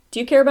Do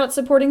you care about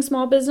supporting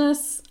small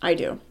business? I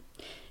do.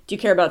 Do you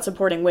care about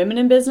supporting women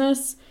in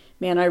business?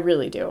 Man, I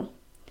really do.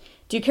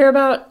 Do you care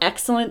about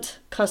excellent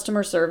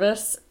customer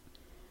service?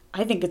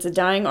 I think it's a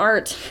dying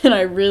art, and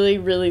I really,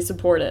 really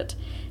support it.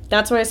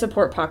 That's why I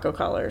support Paco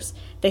Collars.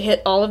 They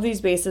hit all of these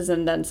bases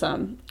and then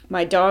some.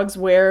 My dogs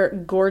wear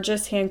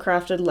gorgeous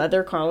handcrafted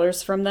leather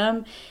collars from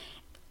them,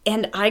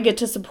 and I get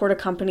to support a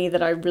company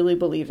that I really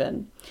believe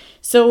in.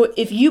 So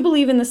if you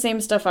believe in the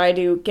same stuff I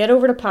do, get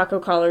over to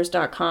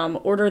PacoCollars.com,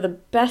 order the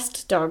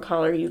best dog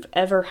collar you've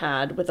ever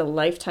had with a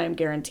lifetime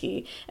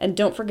guarantee, and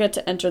don't forget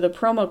to enter the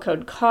promo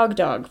code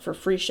COGDOG for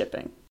free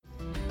shipping.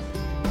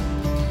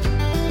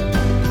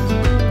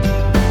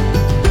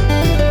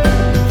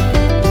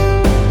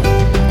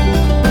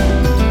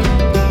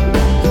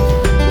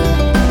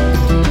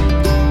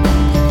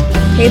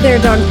 Hey there,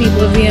 dog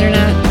people of the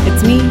internet.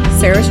 It's me,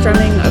 Sarah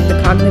Strumming of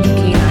The Cognitive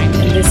Canine,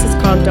 and this is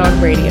Cog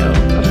Dog Radio,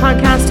 a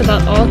podcast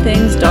about all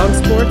things dog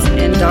sports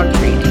and dog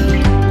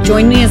training.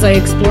 Join me as I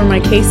explore my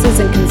cases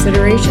and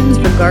considerations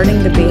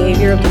regarding the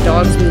behavior of the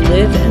dogs we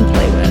live and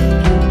play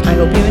with. I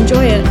hope you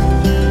enjoy it.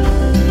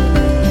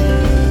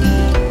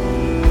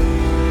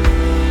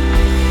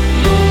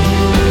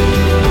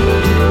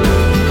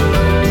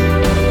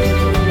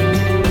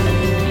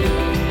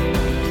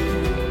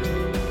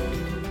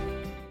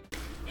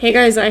 Hey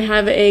guys, I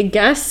have a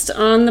guest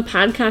on the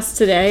podcast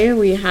today.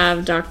 We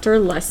have Dr.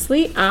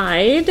 Leslie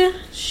Ide.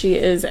 She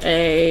is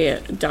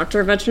a doctor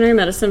of veterinary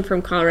medicine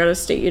from Colorado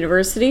State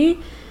University.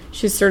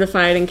 She's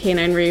certified in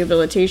canine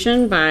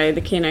rehabilitation by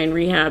the Canine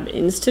Rehab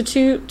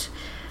Institute.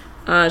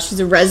 She's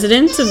a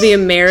resident of the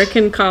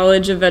American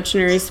College of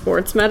Veterinary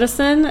Sports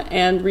Medicine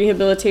and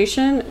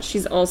Rehabilitation.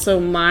 She's also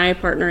my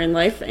partner in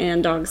life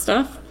and dog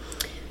stuff.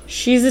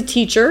 She's a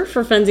teacher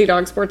for Fenzi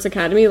Dog Sports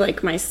Academy,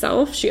 like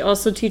myself. She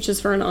also teaches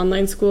for an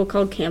online school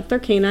called Camp Their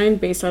Canine,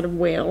 based out of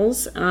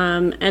Wales,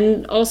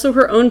 and also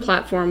her own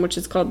platform, which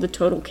is called The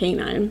Total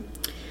Canine.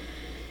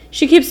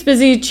 She keeps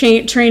busy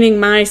training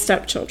my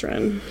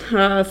stepchildren,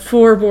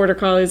 4 Border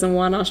Collies and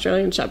 1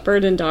 Australian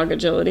Shepherd in dog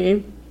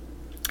agility.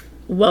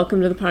 Welcome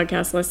to the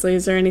podcast, Leslie.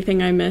 Is there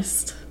anything I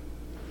missed?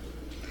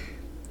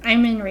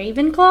 I'm in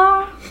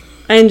Ravenclaw.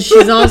 And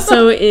she's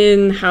also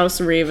in House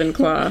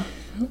Ravenclaw,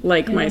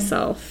 like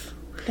myself.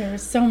 There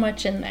was so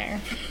much in there.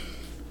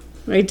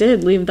 I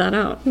did leave that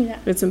out. Yeah.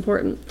 It's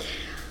important.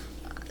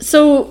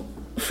 So,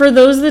 for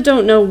those that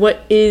don't know,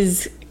 what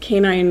is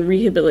canine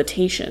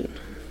rehabilitation?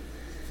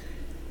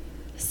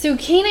 So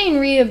canine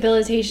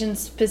rehabilitation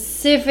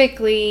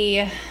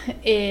specifically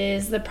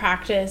is the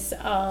practice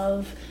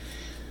of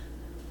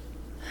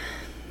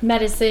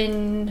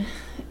medicine,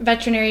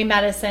 veterinary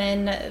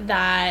medicine,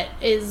 that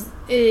is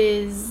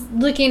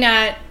looking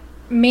at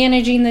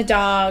managing the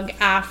dog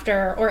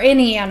after, or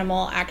any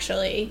animal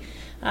actually,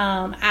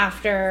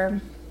 after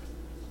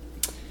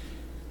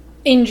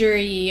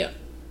injury,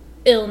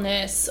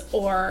 illness,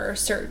 or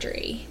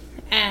surgery,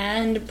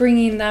 and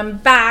bringing them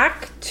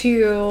back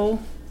to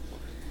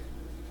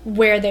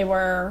where they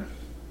were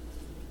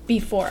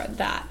before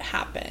that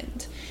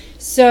happened.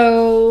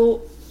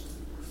 So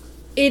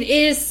it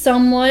is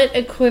somewhat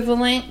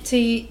equivalent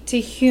to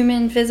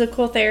human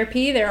physical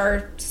therapy. There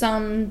are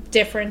some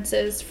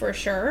differences for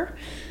sure.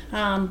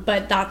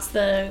 But that's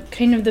the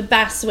kind of the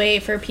best way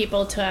for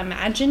people to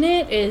imagine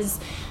it is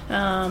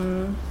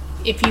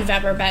if you've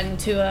ever been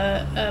to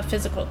a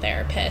physical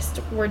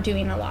therapist, we're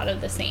doing a lot of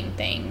the same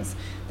things,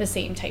 the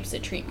same types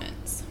of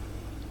treatments.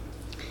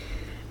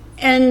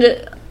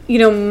 And,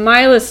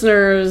 my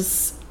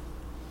listeners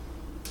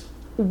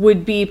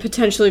would be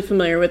potentially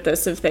familiar with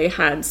this if they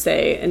had,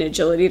 say, an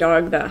agility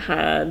dog that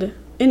had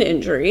an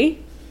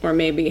injury or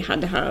maybe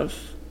had to have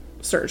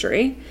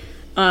surgery.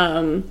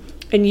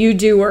 And you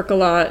do work a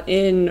lot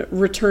in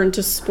return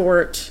to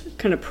sport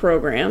kind of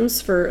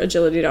programs for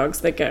agility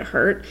dogs that get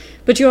hurt.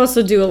 But you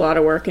also do a lot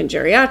of work in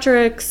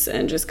geriatrics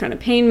and just kind of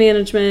pain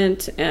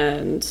management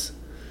and...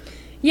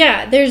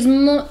 Yeah, there's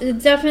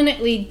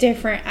definitely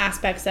different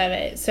aspects of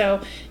it.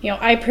 So,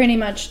 I pretty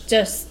much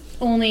just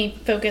only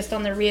focused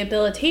on the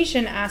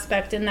rehabilitation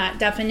aspect in that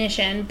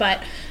definition.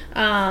 But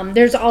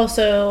there's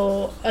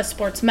also a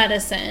sports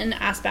medicine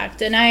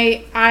aspect. And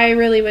I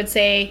really would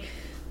say...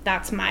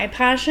 that's my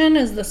passion,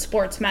 is the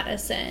sports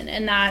medicine.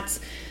 And that's,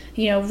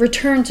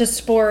 return to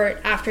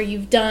sport after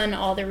you've done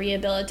all the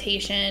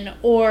rehabilitation,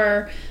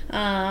 or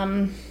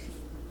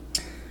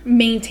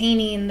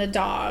maintaining the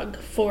dog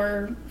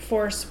for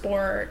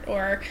sport,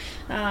 or,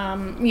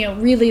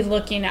 really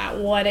looking at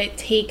what it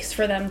takes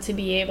for them to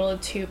be able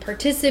to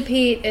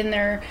participate in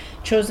their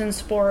chosen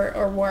sport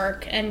or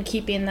work, and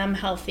keeping them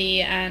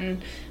healthy and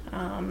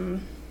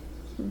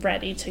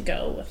ready to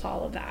go with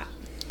all of that.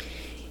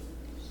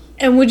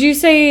 And would you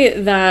say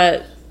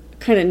that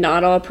kind of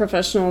not all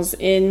professionals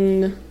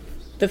in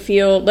the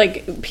field,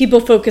 like people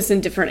focus in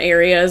different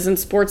areas, and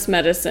sports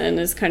medicine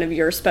is kind of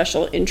your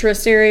special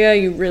interest area?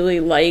 You really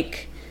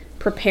like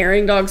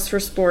preparing dogs for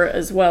sport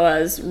as well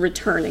as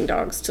returning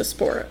dogs to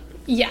sport.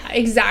 Yeah,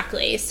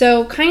 exactly.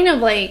 So kind of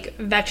like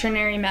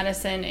veterinary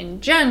medicine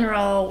in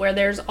general, where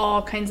there's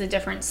all kinds of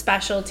different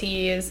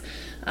specialties,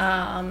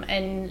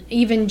 And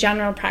even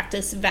general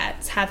practice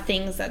vets have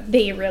things that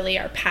they really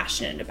are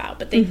passionate about,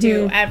 but they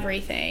do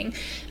everything.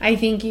 I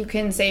think you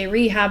can say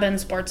rehab and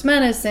sports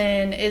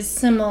medicine is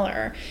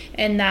similar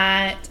in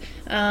that,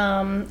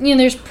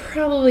 there's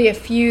probably a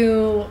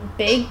few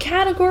big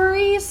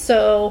categories.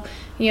 So,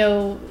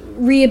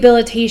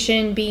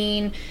 rehabilitation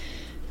being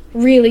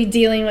really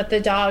dealing with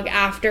the dog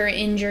after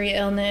injury,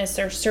 illness,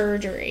 or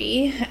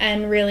surgery,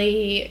 and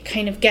really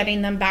kind of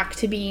getting them back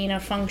to being a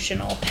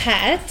functional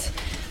pet,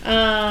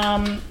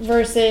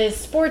 versus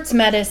sports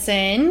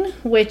medicine,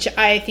 which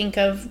I think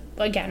of,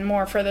 again,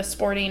 more for the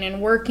sporting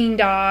and working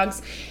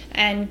dogs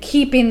and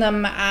keeping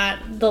them at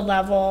the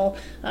level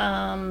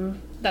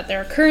that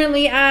they're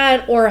currently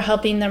at, or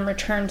helping them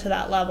return to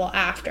that level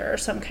after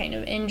some kind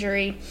of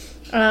injury.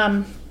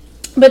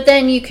 But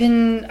then you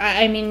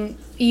can,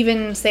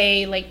 even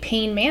say like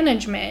pain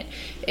management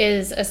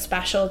is a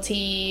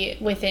specialty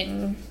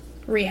within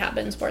rehab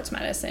and sports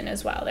medicine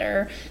as well.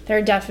 There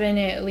are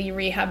definitely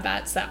rehab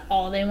vets that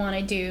all they want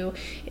to do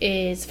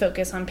is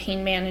focus on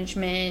pain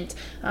management,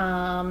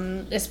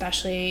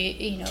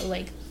 especially,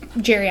 like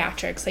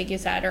geriatrics, like you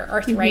said, or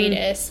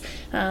arthritis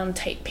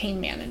type pain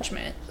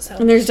management. So,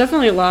 and there's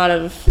definitely a lot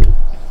of,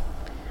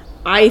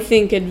 I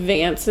think,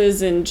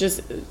 advances in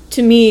just,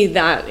 to me,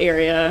 that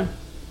area.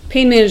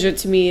 Pain management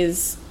to me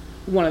is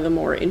one of the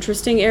more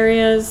interesting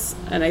areas,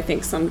 and I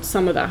think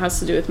some of that has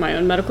to do with my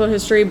own medical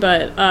history,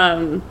 but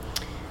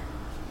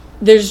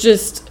there's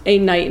just a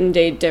night and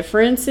day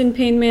difference in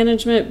pain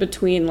management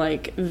between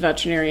like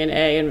veterinarian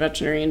A and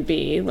veterinarian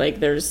B.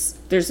 Like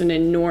there's an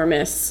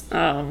enormous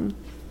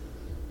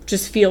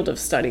just field of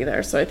study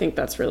there, so I think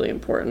that's really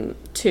important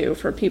too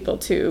for people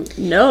to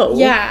know.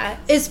 Yeah,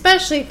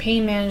 especially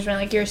pain management,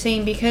 like you're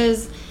saying,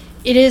 because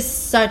it is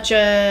such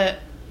a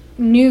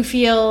new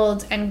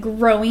field and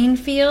growing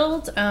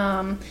field,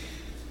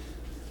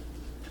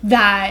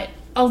 that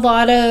a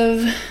lot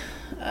of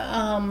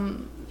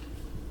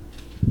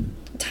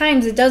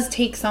times it does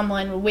take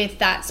someone with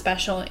that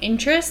special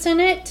interest in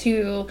it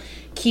to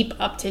keep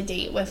up to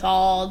date with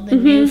all the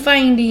new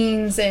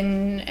findings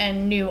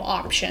and new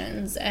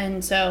options.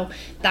 And so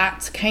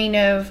that's kind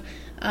of,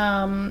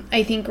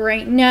 I think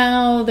right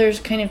now there's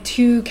kind of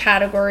two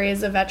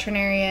categories of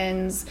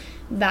veterinarians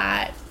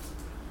that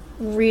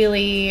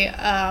really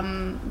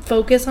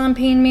focus on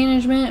pain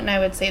management, and I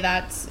would say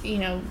that's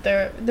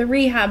the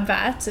rehab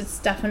vets. It's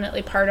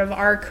definitely part of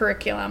our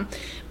curriculum,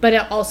 but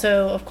it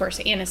also, of course,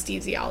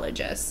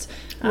 anesthesiologists.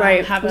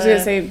 Right. I was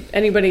gonna say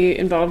anybody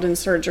involved in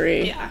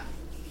surgery. Yeah.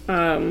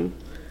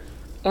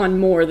 On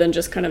more than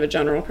just kind of a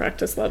general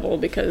practice level,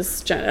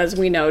 because as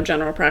we know,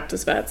 general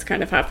practice vets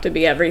kind of have to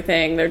be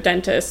everything. They're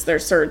dentists, they're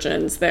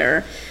surgeons,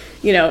 they're,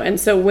 and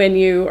so when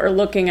you are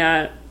looking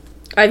at,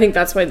 I think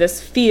that's why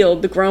this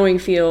field, the growing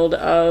field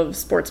of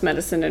sports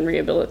medicine and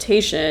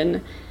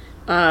rehabilitation,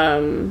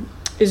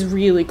 is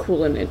really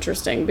cool and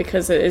interesting,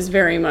 because it is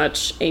very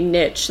much a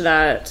niche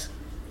that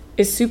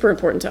is super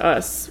important to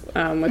us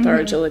with our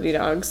agility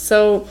dogs.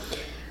 So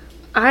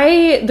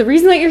the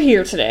reason that you're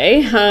here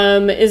today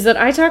is that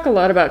I talk a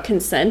lot about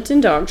consent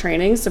in dog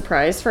training,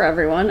 surprise for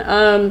everyone.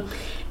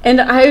 And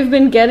I've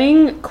been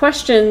getting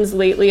questions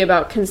lately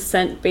about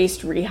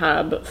consent-based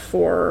rehab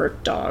for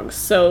dogs.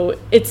 So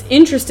it's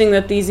interesting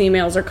that these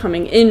emails are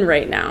coming in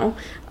right now.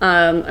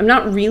 I'm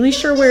not really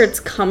sure where it's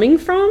coming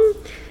from.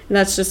 And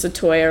that's just a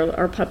toy.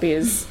 Our puppy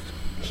is,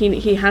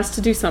 he has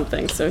to do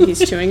something. So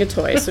he's chewing a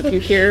toy. So if you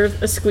hear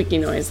a squeaky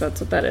noise,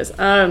 that's what that is.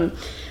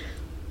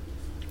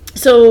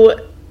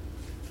 So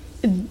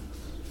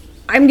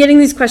I'm getting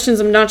these questions.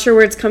 I'm not sure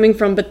where it's coming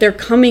from, but they're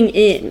coming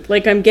in.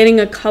 Like, I'm getting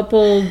a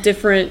couple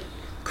different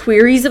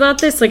queries about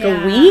this, like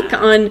a week,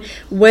 on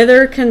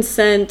whether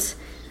consent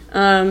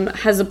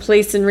has a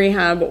place in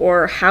rehab,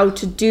 or how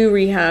to do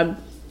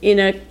rehab in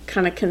a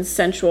kind of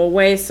consensual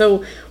way.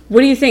 So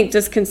what do you think?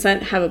 Does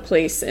consent have a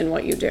place in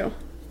what you do?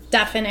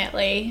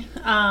 Definitely.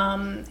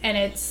 And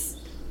it's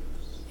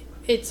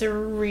a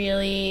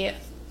really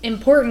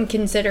important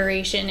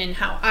consideration in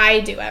how I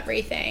do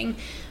everything.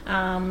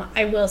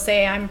 I will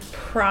say I'm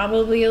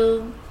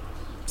probably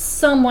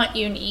somewhat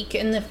unique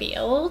in the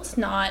field.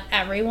 Not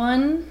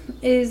everyone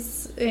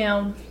is,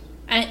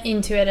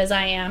 into it as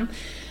I am.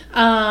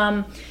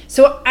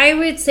 So I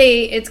would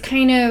say it's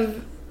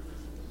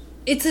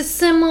a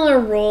similar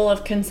role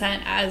of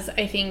consent as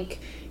I think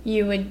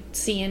you would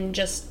see in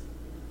just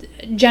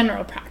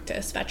general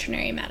practice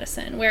veterinary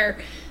medicine, where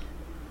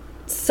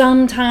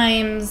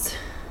sometimes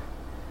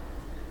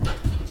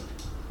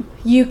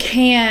you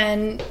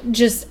can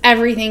just,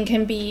 everything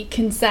can be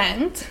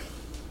consent,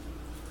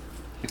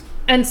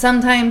 and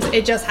sometimes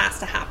it just has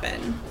to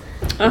happen.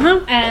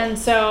 And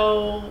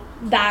so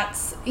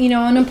that's,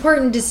 an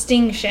important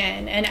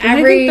distinction. And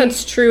I think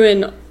that's true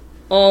in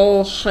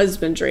all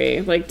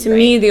husbandry. Like, to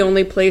me, the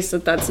only place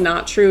that's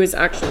not true is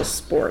actual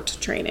sport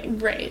training.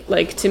 Right.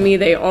 Like, to me,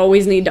 they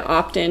always need to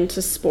opt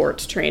into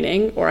sport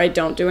training, or I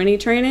don't do any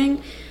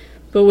training.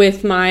 But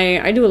with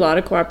I do a lot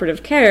of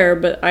cooperative care,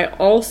 but I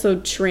also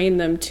train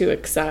them to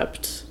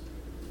accept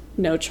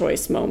no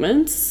choice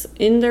moments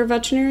in their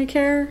veterinary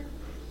care.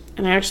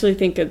 And I actually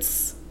think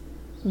it's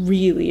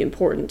really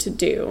important to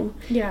do.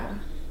 Yeah.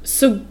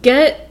 So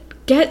get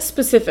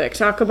specific.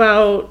 Talk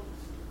about...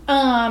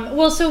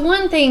 Well, so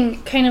one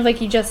thing, kind of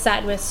like you just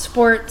said, with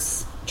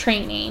sports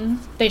training,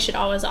 they should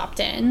always opt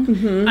in.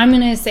 Mm-hmm. I'm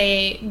going to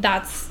say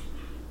that's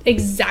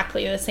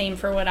exactly the same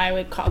for what I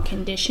would call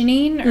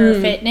conditioning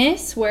or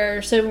fitness,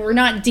 so we're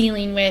not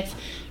dealing with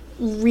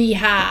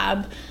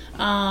rehab,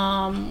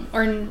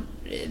 or,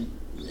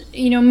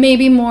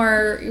 maybe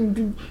more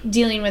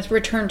dealing with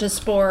return to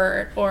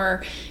sport,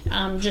 or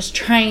just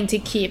trying to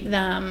keep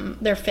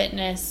their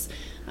fitness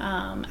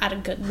at a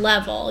good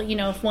level.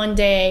 If one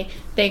day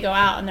they go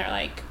out and they're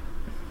like,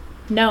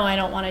 no, I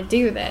don't want to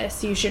do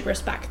this, you should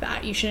respect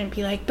that. You shouldn't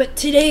be like, but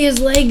today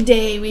is leg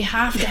day, we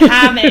have to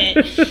have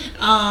it.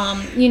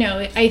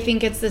 I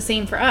think it's the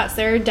same for us.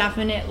 There are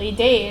definitely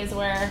days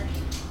where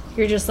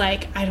you're just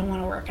like, I don't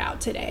want to work out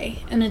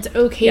today, and it's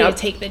okay to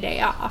take the day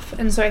off.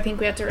 And so I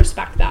think we have to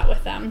respect that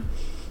with them.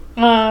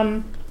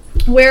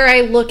 Where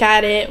I look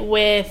at it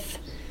with,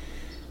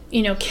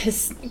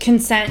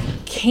 consent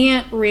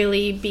can't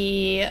really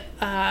be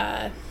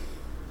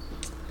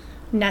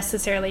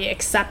necessarily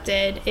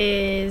accepted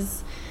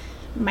is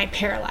my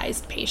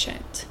paralyzed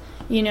patient.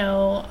 If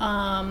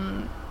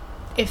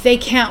they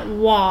can't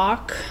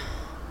walk,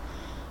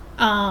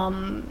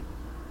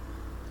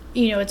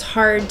 it's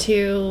hard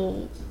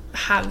to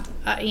have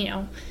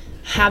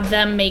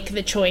them make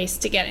the choice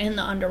to get in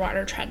the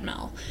underwater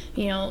treadmill.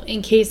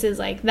 In cases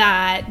like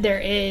that, there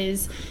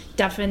is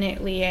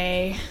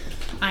definitely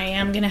I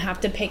am going to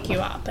have to pick you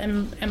up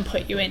and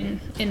put you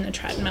in the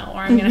treadmill,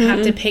 or I'm going to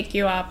have to pick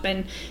you up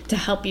and to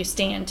help you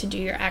stand to do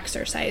your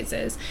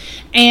exercises.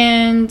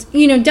 And,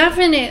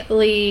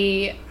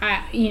 definitely,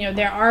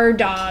 there are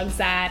dogs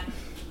that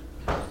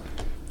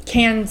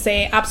can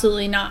say,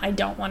 absolutely not, I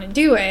don't want to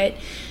do it.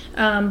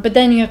 But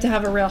then you have to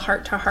have a real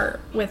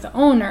heart-to-heart with the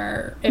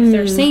owner if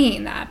they're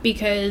saying that,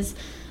 because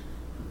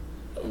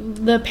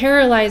the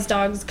paralyzed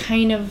dog's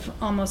kind of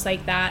almost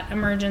like that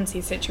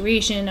emergency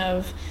situation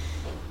of,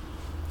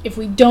 if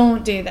we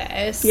don't do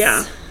this,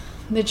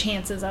 the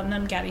chances of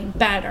them getting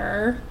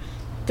better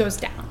goes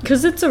down.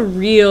 Because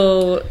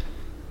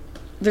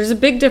there's a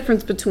big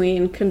difference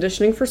between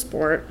conditioning for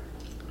sport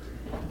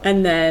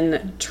and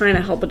then trying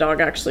to help a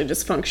dog actually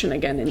just function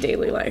again in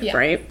daily life,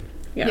 right?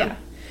 Yeah.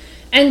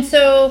 And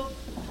so,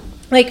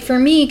 like, for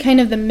me,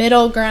 kind of the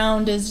middle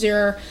ground is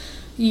your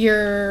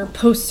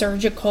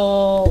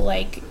post-surgical,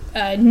 like,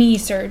 knee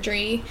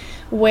surgery,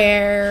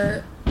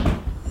 where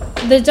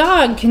the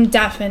dog can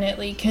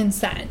definitely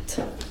consent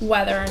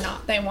whether or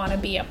not they want to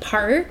be a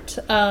part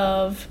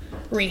of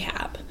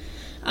rehab.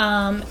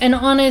 And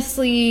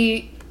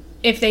honestly,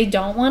 if they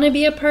don't want to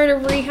be a part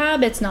of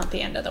rehab, it's not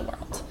the end of the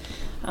world.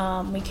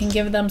 We can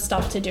give them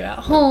stuff to do at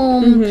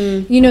home.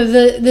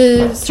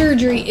 The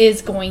surgery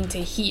is going to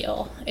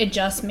heal. It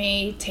just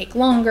may take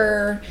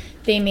longer.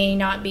 They may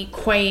not be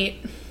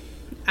quite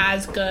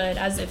as good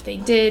as if they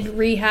did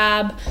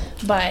rehab,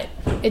 but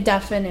it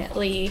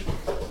definitely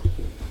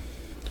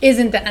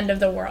isn't the end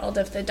of the world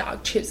if the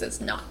dog chooses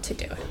not to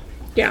do it.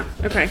 Yeah,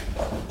 okay.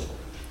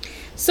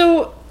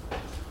 So,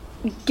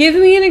 give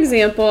me an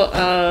example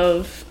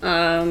of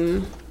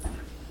I'm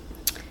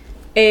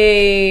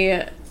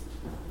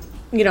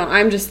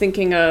just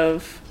thinking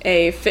of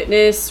a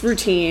fitness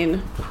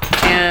routine,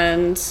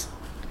 and,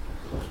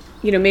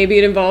 maybe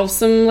it involves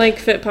some, like,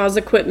 FitPause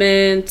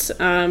equipment,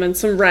 and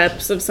some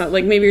reps of something,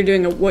 like, maybe you're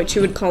doing what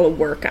you would call a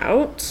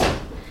workout.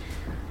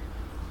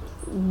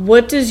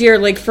 What does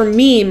for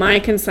me, my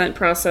consent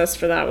process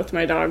for that with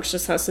my dogs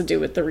just has to do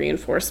with the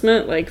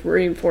reinforcement, like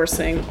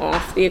reinforcing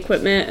off the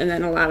equipment and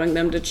then allowing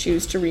them to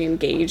choose to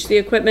re-engage the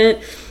equipment.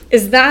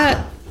 Is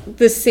that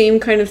the same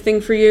kind of thing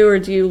for you, or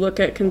do you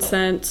look at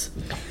consent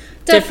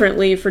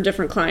differently for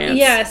different clients?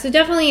 Yeah, so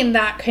definitely in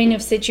that kind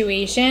of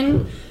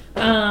situation,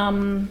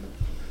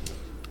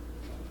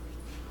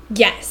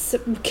 yes,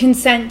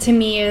 consent to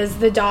me is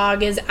the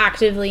dog is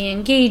actively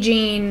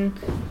engaging.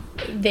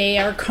 They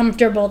are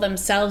comfortable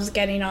themselves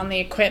getting on the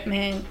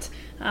equipment.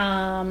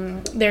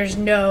 There's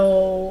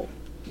no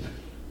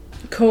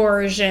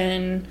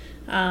coercion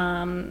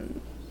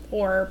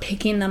or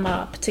picking them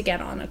up to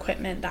get on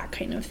equipment, that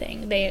kind of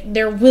thing.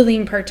 They're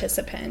willing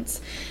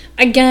participants.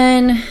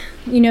 Again,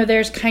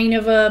 there's kind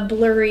of a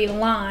blurry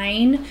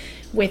line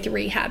with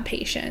rehab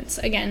patients.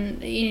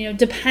 Again,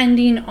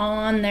 depending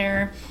on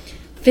their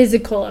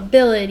physical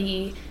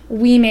ability,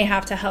 we may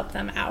have to help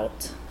them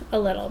out a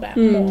little bit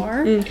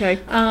more. Okay.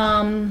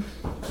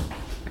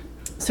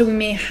 So we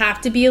may have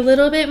to be a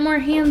little bit more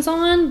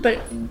hands-on, but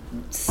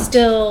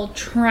still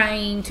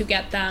trying to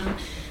get them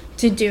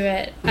to do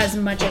it as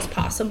much as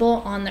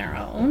possible on their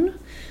own,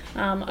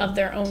 of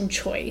their own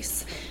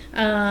choice.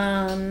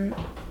 And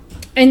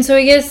so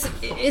I guess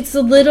it's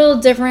a little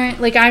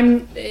different. Like,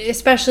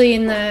 especially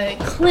in the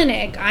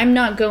clinic, I'm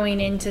not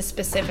going into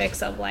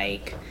specifics of,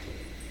 like,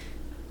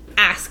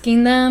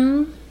 asking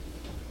them,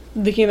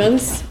 the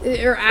humans?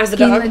 Or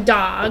asking the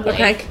dog.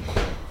 Okay.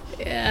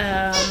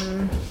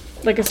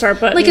 Like a start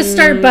button. Like a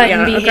start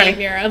button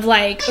behavior of,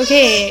 like,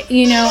 okay,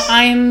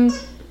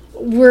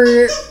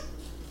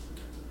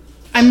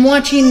 I'm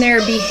watching their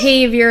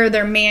behavior,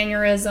 their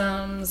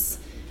mannerisms,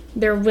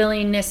 their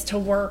willingness to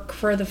work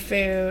for the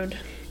food.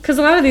 Because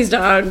a lot of these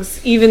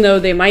dogs, even though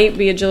they might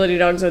be agility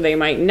dogs or they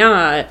might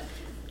not,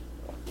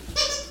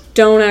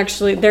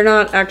 they're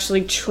not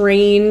actually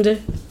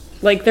trained.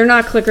 Like, they're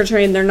not clicker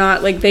trained. They're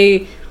not, like,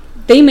 they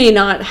may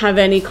not have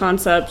any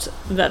concept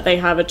that they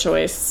have a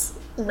choice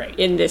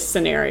in this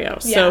scenario.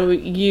 Yeah. So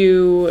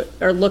you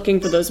are looking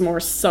for those more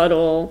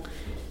subtle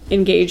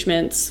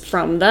engagements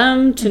from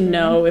them to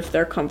know if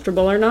they're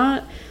comfortable or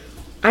not.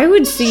 I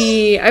would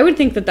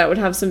think that would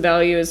have some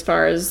value as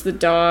far as the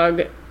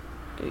dog,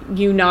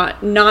 you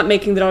not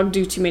making the dog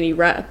do too many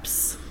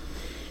reps.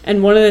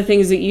 And one of the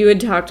things that you had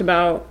talked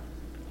about,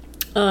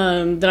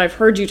 that I've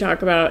heard you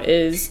talk about,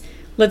 is,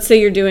 let's say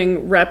you're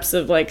doing reps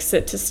of like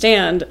sit to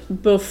stand,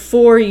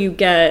 before you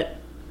get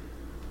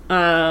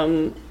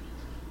longer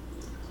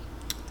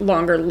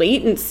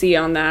latency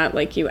on that,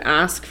 like you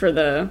ask for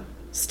the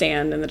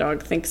stand and the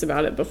dog thinks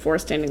about it before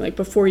standing. Like,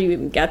 before you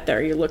even get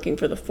there, you're looking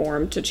for the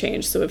form to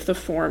change. So if the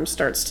form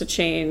starts to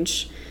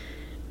change,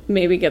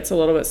 maybe gets a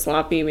little bit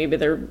sloppy, maybe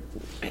they're,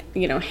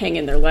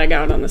 hanging their leg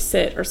out on the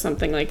sit or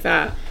something like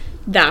that,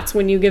 that's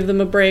when you give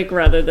them a break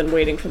rather than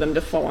waiting for them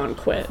to full on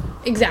quit.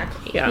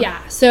 Exactly.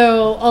 Yeah.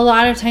 So a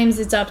lot of times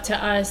it's up to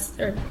us,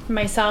 or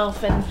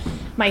myself and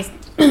my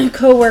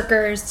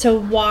coworkers, to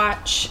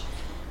watch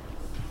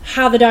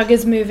how the dog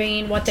is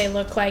moving, what they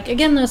look like.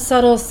 Again, those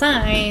subtle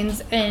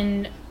signs,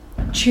 and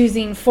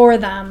choosing for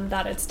them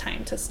that it's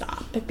time to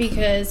stop.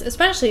 Because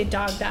especially a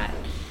dog that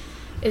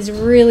is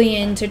really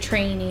into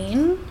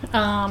training,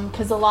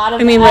 because a lot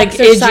of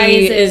exercises,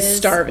 Iggy is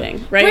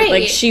starving, right?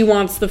 Like, she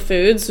wants the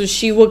food, so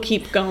she will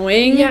keep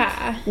going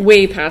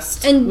way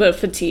past the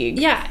fatigue.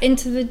 Yeah, and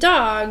to the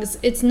dogs,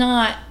 it's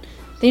not,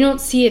 they don't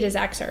see it as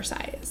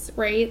exercise,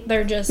 right?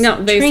 They're just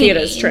they see it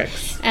as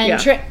tricks. And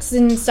tricks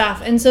and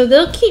stuff. And so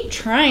they'll keep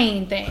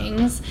trying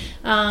things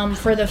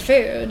for the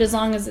food as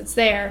long as it's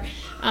there.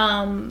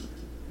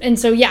 And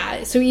so,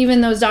 so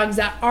even those dogs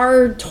that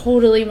are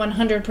totally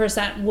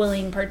 100%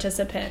 willing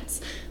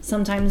participants,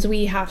 sometimes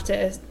we have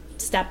to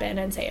step in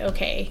and say,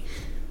 okay,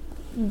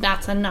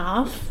 that's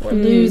enough. We're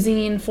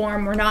losing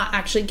form. We're not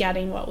actually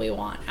getting what we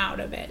want out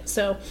of it.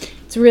 So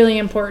it's really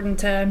important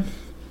to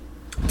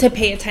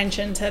pay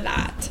attention to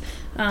that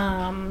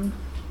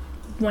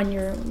when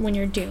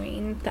you're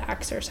doing the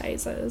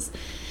exercises.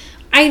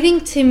 I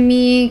think, to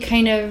me,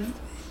 kind of,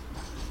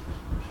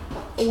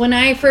 when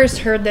I first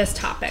heard this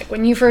topic,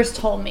 when you first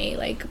told me,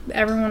 like,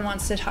 everyone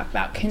wants to talk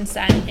about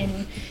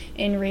consent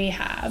in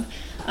rehab,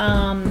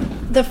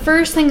 the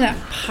first thing that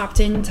popped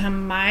into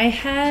my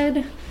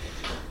head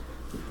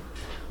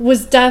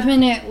was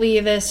definitely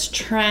this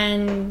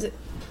trend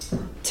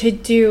to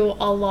do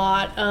a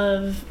lot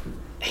of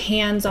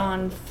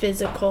hands-on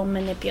physical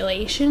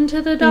manipulation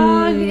to the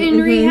dog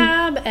in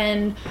rehab,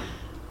 and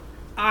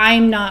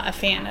I'm not a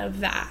fan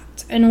of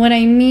that. And what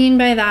I mean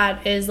by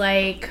that is,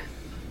 like,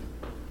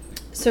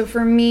 so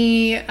for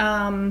me,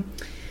 I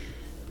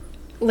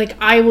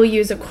will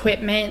use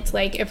equipment.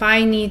 Like, if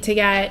I need to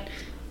get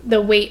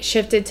the weight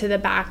shifted to the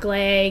back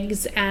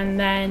legs, and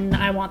then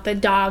I want the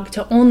dog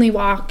to only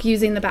walk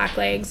using the back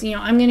legs,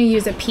 I'm going to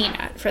use a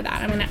peanut for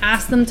that. I'm going to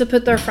ask them to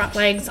put their front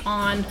legs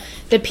on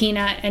the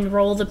peanut and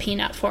roll the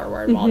peanut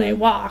forward while they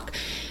walk.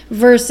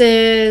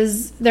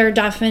 Versus there are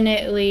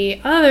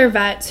definitely other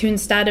vets who,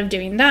 instead of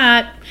doing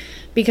that,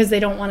 because they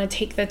don't want to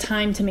take the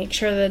time to make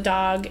sure the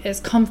dog is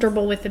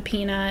comfortable with the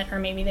peanut, or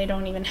maybe they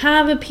don't even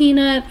have a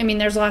peanut. I mean,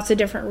 there's lots of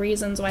different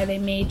reasons why they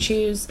may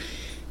choose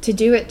to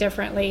do it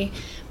differently.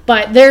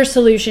 But their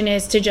solution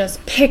is to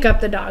just pick up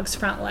the dog's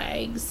front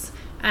legs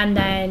and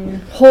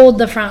then hold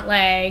the front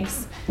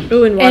legs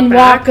and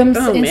walk them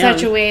in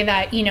such a way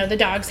that, the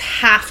dogs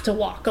have to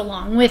walk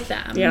along with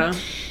them. Yeah.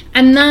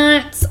 And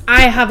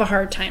I have a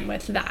hard time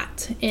with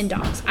that in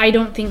dogs. I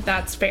don't think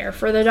that's fair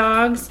for the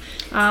dogs.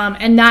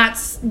 And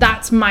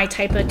that's my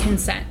type of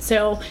consent.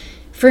 So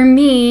for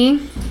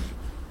me,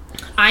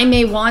 I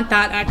may want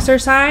that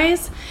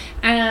exercise.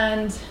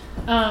 And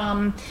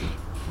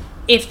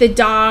if the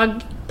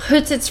dog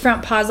puts its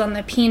front paws on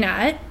the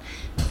peanut,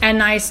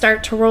 and I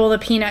start to roll the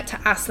peanut to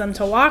ask them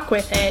to walk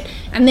with it,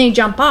 and they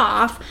jump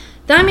off,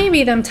 that may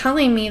be them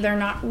telling me they're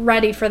not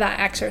ready for that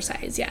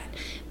exercise yet.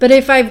 But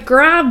if I've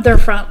grabbed their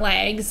front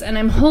legs and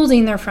I'm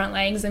holding their front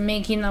legs and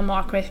making them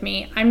walk with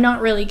me, I'm not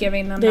really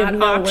giving them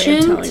that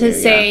option to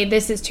say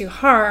this is too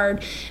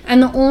hard.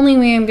 And the only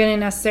way I'm going to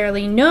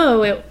necessarily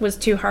know it was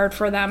too hard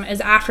for them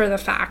is after the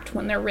fact,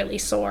 when they're really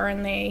sore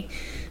and they,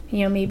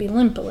 maybe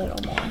limp a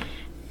little more.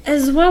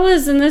 As well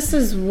as, and this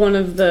is one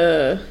of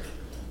the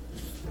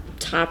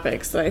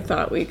topics that I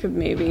thought we could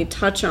maybe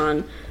touch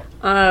on,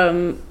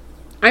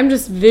 I'm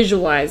just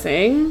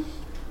visualizing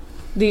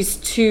these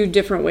two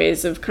different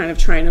ways of kind of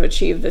trying to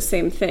achieve the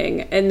same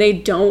thing, and they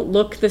don't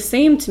look the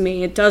same to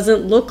me. It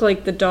doesn't look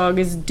like the dog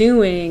is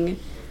doing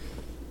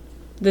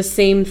the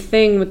same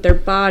thing with their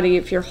body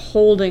if you're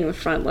holding the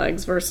front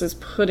legs versus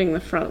putting the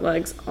front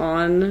legs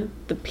on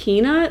the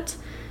peanut.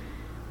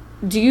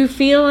 do you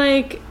feel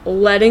like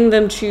letting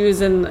them choose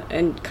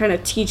and kind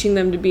of teaching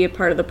them to be a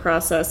part of the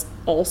process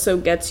also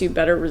gets you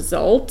better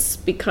results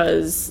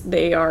because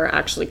they are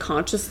actually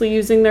consciously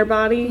using their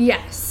body?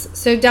 Yes.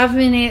 So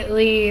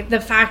definitely the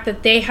fact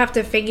that they have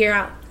to figure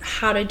out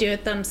how to do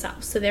it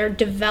themselves. So they're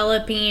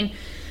developing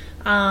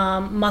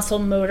muscle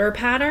motor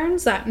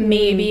patterns that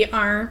maybe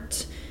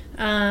aren't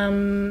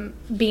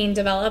being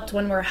developed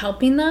when we're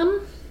helping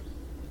them.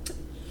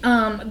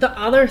 The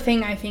other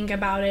thing I think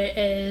about it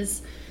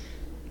is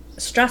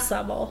stress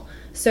level.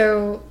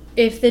 So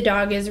if the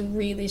dog is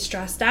really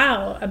stressed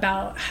out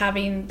about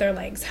having their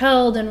legs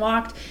held and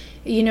walked,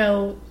 you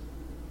know,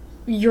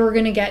 you're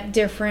going to get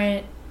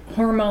different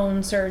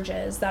hormone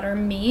surges that are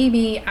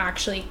maybe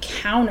actually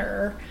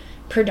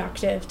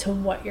counterproductive to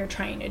what you're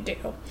trying to do.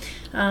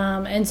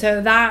 And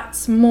so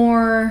that's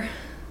more,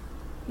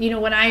 you know,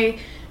 when I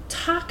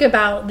talk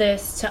about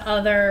this to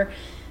other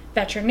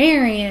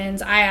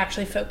veterinarians, I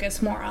actually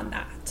focus more on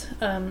that.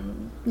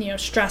 You know,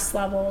 stress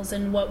levels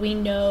and what we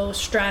know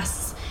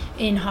stress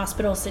in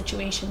hospital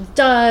situations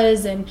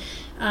does, and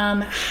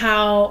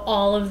how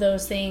all of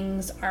those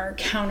things are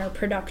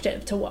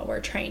counterproductive to what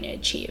we're trying to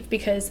achieve.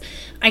 Because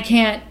I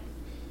have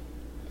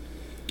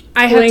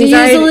to use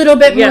a little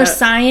bit more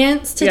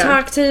science to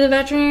talk to the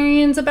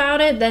veterinarians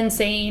about it than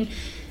saying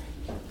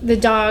the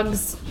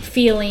dog's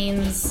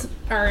feelings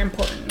are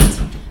important.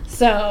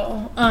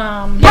 So,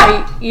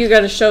 you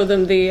got to show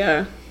them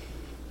the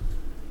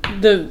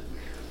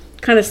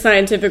kind of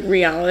scientific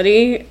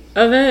reality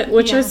of it,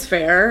 which is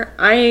fair.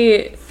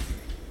 I,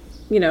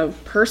 you know,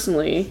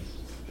 personally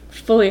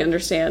fully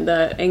understand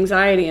that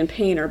anxiety and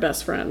pain are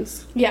best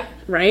friends. Yeah.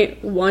 Right?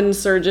 One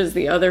surges,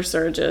 the other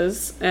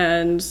surges,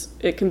 and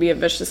it can be a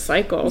vicious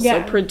cycle.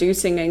 Yeah. So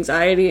producing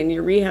anxiety in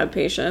your rehab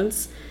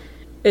patients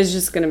is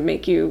just going to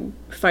make you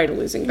fight a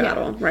losing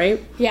battle,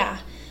 right? Yeah.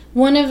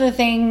 One of the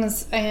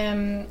things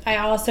I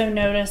also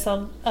notice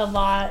a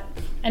lot,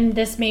 and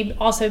this may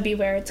also be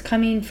where it's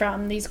coming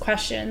from, these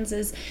questions,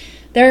 is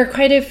there are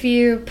quite a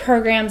few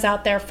programs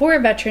out there for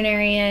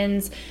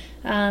veterinarians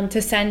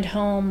to send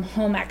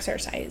home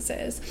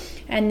exercises.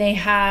 And they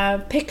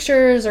have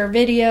pictures or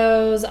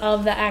videos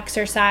of the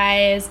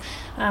exercise,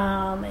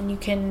 and you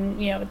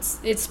can, you know,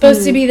 it's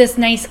supposed to be this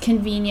nice,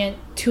 convenient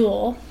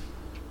tool.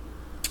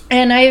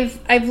 And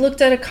I've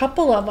looked at a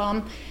couple of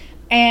them,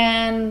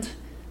 and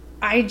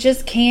I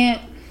just can't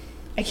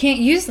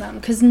use them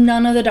because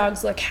none of the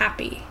dogs look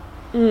happy.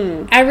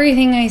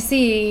 Everything I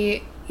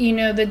see, you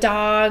know, the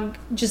dog,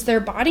 just their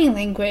body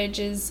language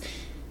is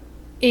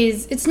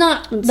it's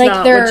not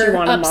they're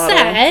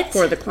upset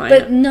for the client,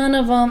 but none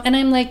of them. And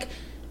I'm like,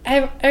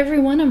 every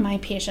one of my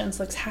patients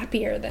looks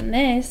happier than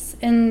this,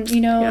 and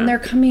you know, and they're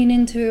coming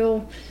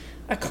into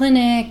a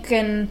clinic,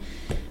 and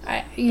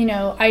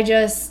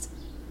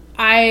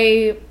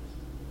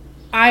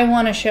I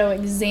want to show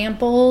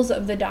examples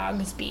of the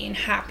dogs being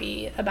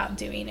happy about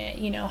doing it,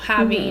 you know,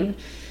 having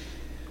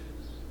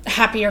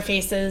happier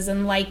faces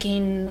and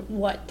liking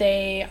what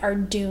they are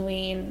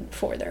doing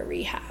for their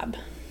rehab.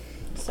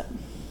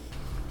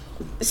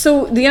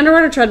 So the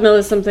underwater treadmill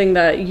is something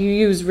that you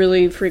use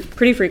really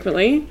pretty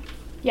frequently.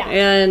 Yeah.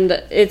 And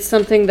it's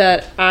something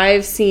that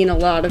I've seen a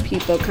lot of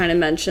people kind of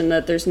mention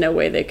that there's no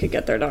way they could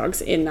get their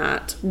dogs in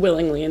that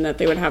willingly, and that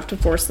they would have to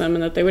force them,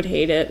 and that they would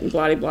hate it, and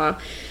blah, blah,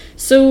 blah.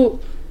 So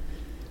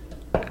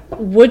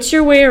what's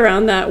your way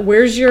around that?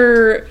 Where's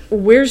your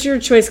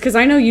choice? Because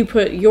I know you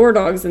put your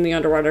dogs in the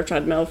underwater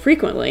treadmill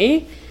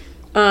frequently.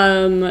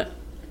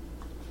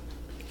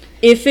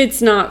 If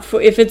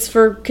it's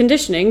for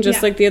conditioning,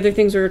 just like the other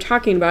things we were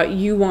talking about,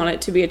 you want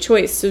it to be a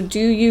choice. So do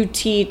you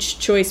teach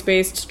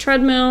choice-based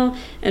treadmill,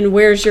 and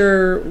where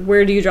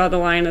do you draw the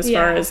line as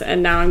far as,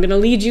 and now I'm going to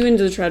lead you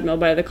into the treadmill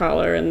by the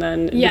collar, and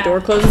then the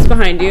door closes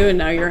behind you, and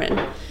now you're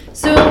in?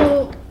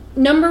 So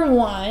number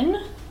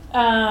one,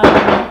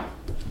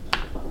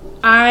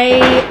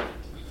 I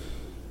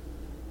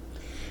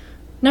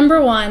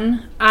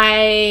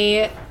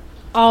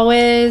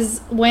always,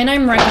 when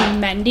I'm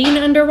recommending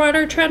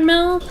underwater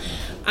treadmill,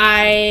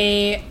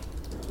 I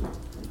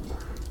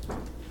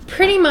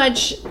pretty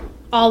much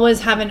always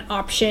have an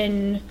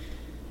option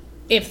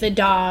if the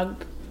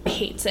dog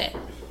hates it,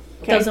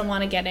 doesn't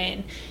want to get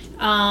in.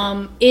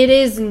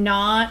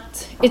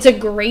 It's a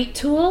great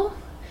tool.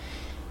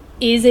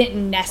 Is it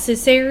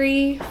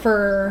necessary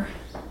for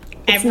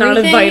everything? It's not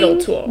a vital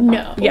tool.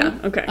 No. Yeah,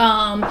 okay.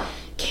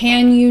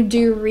 Can you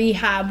do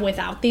rehab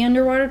without the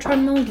underwater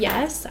treadmill?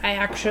 Yes. I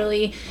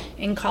actually,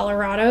 in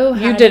Colorado,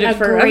 had a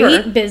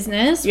great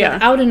business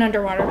without an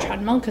underwater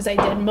treadmill because I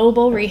did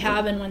mobile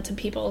rehab and went to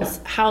people's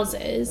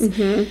houses.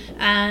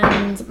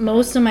 And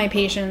most of my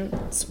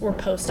patients were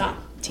post-op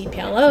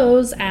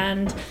TPLOs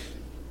and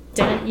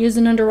didn't use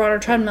an underwater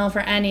treadmill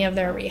for any of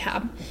their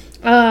rehab.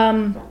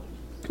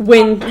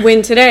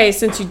 When today,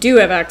 since you do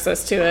have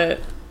access to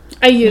it,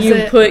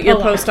 you put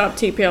your post-op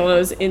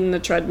TPLOs in the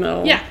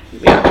treadmill. Yeah.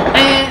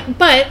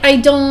 But I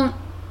don't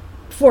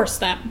force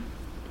them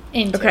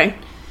into it.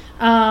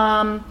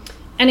 And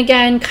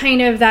again,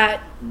 kind of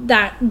that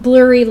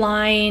blurry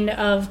line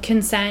of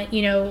consent,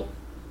 you know,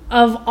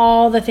 of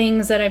all the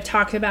things that I've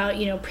talked about,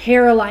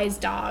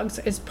 paralyzed dogs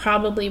is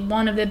probably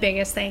one of the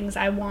biggest things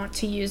I want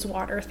to use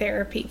water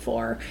therapy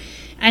for.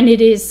 And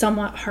it is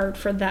somewhat hard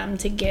for them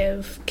to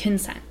give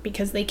consent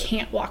because they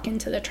can't walk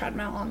into the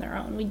treadmill on their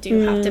own. We do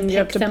have to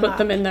pick them up. Put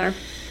them in there.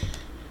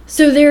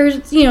 So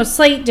there's,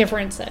 slight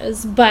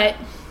differences. But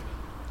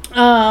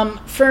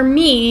for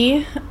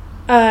me,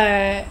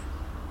 I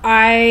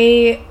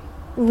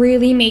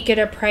really make it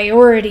a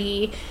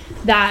priority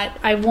that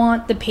I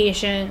want the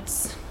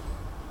patients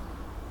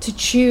to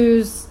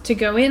choose to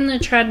go in the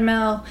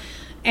treadmill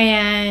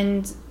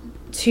and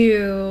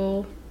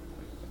to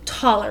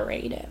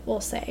tolerate it,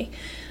 we'll say.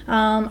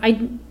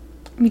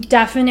 We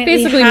definitely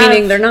basically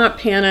meaning they're not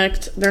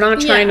panicked, they're not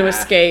trying to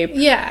escape.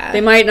 Yeah. They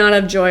might not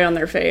have joy on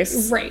their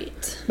face.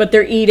 Right. But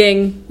they're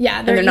eating. Yeah,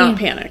 and they're not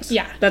panicked.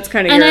 Yeah. That's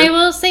kind of And I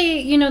will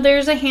say,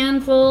 there's a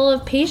handful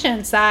of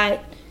patients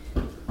that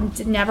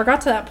never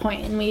got to that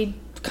point, and we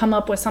come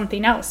up with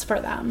something else for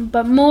them.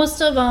 But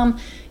most of them,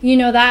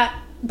 that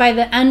by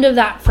the end of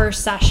that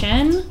first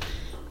session,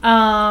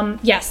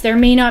 yes, there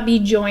may not be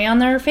joy on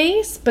their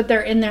face, but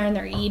they're in there and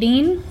they're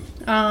eating,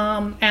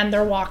 and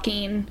they're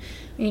walking,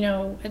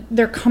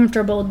 they're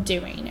comfortable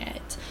doing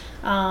it.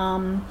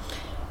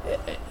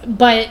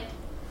 But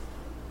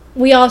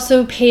we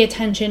also pay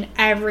attention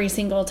every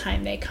single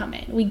time they come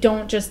in. We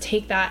don't just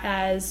take that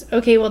as,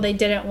 okay, well, they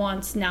did it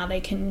once, now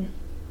they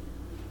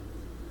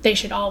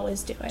should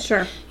always do it.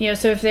 Sure.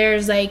 So if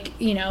there's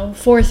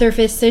fourth or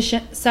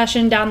fifth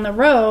session down the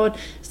road,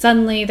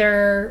 suddenly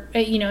they're,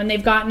 and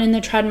they've gotten in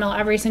the treadmill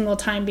every single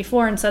time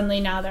before, and suddenly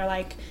now they're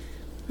like,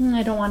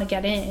 I don't want to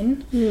get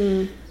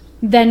in.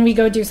 Then we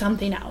go do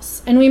something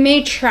else. And we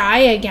may try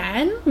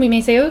again. We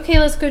may say, okay,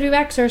 let's go do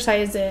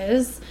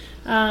exercises.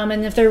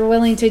 And if they're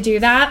willing to do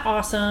that,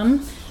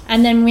 awesome.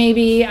 And then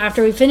maybe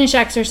after we finish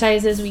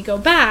exercises, we go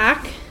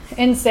back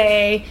and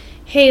say,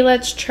 hey,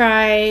 let's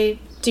try,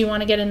 do you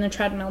want to get in the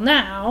treadmill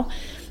now?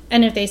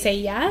 And if they say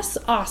yes,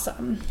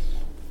 awesome.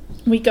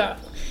 We go.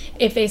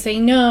 If they say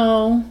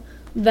no,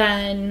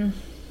 then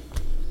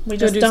we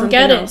just don't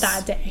get it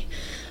that day.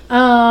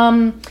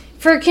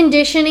 For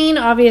conditioning,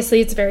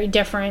 obviously it's very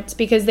different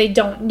because they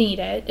don't need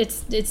it.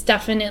 It's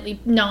definitely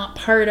not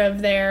part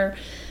of their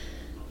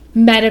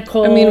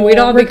medical recovery. We'd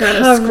all be kind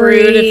of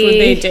screwed if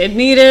they did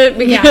need it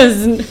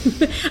because,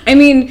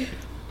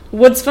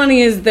 what's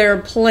funny is there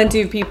are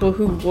plenty of people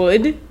who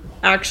would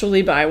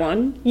actually buy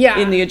one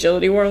in the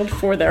agility world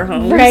for their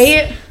homes.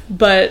 Right.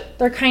 But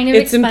they're kind of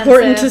expensive. It's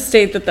important to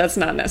state that that's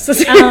not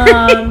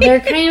necessary. They're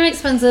kind of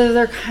expensive.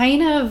 They're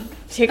kind of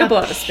take up a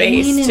lot of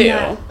space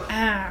too.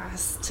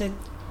 Ass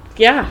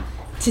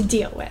to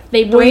deal with.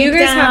 They break you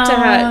guys down. have to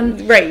have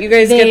you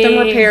guys get them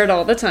repaired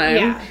all the time.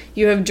 Yeah.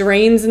 You have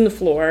drains in the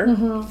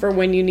floor for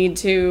when you need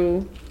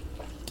to.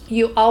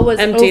 You always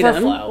empty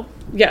overflow. Them.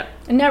 Yeah.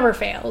 It never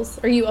fails.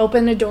 Or you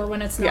open the door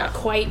when it's not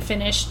quite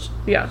finished.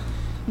 Yeah.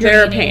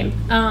 They're a pain.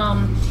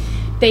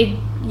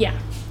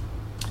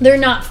 They're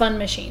not fun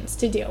machines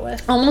to deal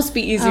with. Almost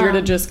be easier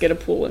to just get a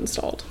pool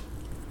installed.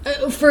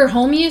 For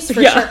home use,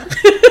 for sure.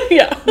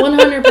 Yeah.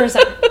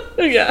 100%.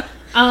 Yeah.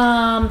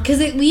 Because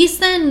at least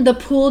then the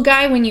pool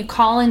guy, when you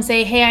call and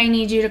say, hey, I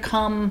need you to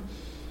come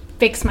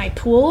fix my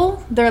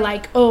pool, they're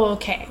like, oh,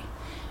 okay.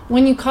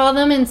 When you call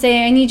them and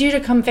say, I need you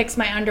to come fix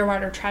my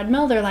underwater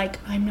treadmill, they're like,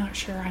 I'm not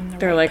sure I'm the right person.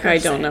 They're like, I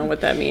don't know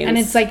what that means. And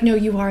it's like, no,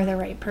 you are the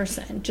right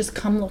person. Just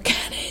come look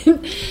at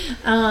it.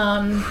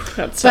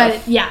 That's but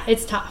tough. yeah,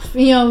 it's tough.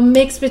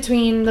 Mix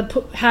between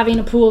having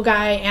a pool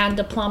guy and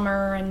a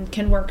plumber and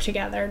can work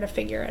together to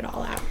figure it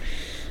all out.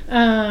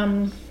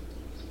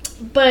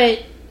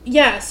 But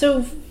yeah,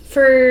 so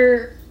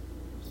for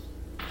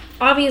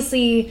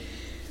obviously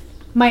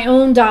my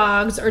own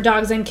dogs or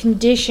dogs in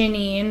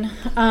conditioning,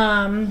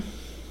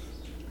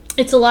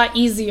 it's a lot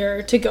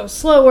easier to go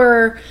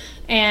slower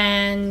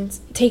and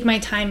take my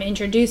time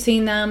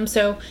introducing them.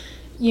 So,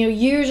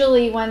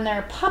 usually when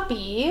they're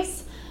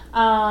puppies,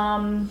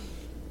 I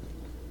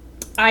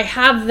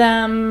have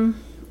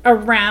them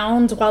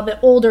around while the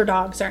older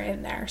dogs are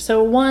in there.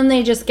 So one,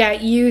 they just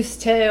get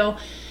used to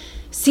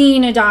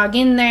seeing a dog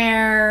in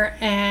there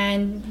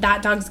and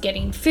that dog's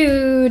getting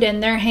food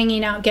and they're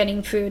hanging out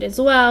getting food as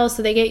well.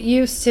 So they get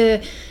used to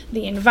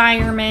the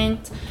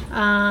environment.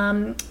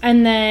 And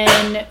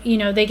then,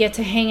 they get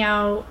to hang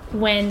out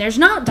when there's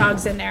not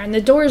dogs in there and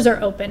the doors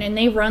are open and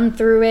they run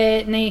through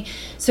it and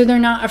so they're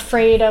not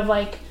afraid of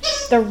like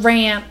the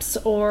ramps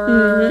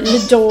or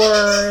the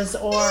doors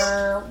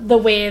or the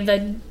way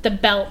the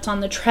belt on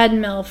the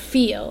treadmill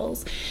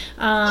feels.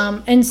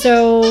 And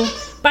so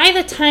by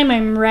the time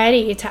I'm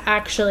ready to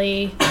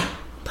actually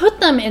put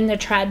them in the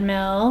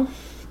treadmill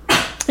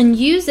and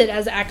use it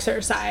as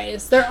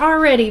exercise, they're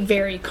already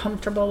very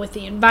comfortable with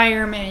the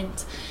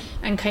environment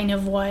and kind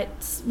of what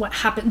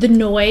happened. The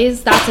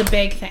noise, that's a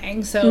big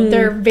thing. So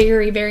they're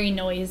very, very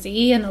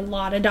noisy, and a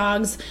lot of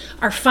dogs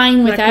are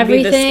fine with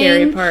everything. That could be the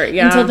scary part,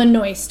 until the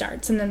noise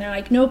starts, and then they're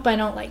like, nope, I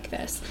don't like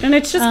this. And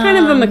it's just kind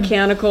of a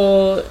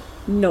mechanical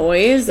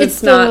noise.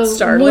 It's not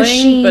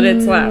startling, but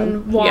it's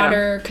loud.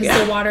 Water,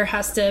 because the water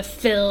has to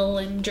fill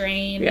and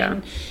drain,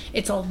 and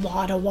it's a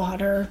lot of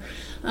water.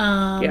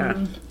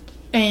 And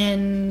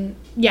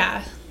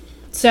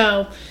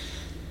so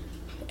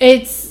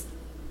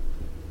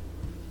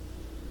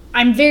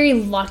I'm very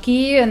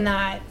lucky in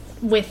that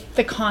with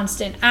the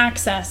constant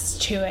access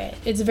to it,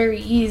 it's very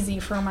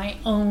easy for my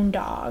own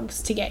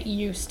dogs to get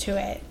used to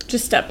it.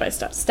 Just step by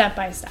step. Step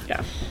by step.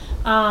 Yeah.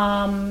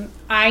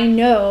 I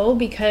know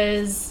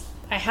because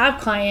I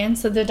have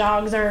clients that the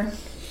dogs are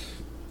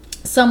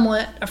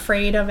somewhat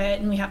afraid of it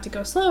and we have to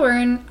go slower.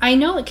 And I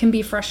know it can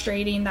be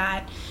frustrating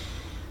that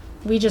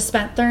we just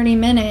spent 30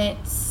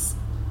 minutes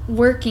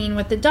working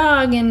with the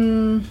dog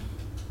and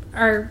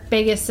our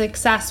biggest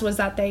success was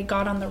that they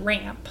got on the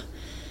ramp.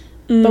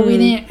 But we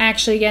didn't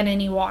actually get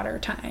any water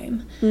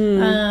time.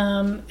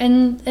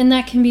 And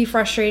that can be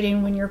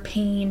frustrating when you're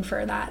paying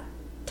for that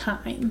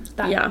time.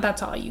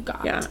 That's all you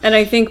got. Yeah. And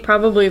I think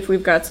probably if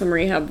we've got some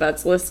rehab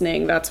vets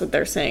listening, that's what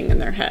they're saying in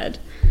their head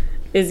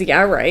is,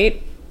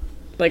 right.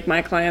 Like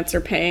my clients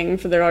are paying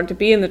for their dog to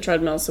be in the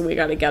treadmill, so we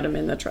got to get them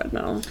in the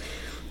treadmill.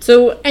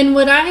 So, and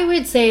what I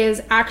would say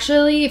is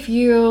actually if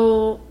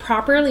you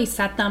properly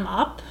set them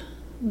up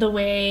the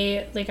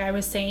way, like I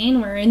was saying,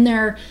 we're in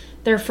their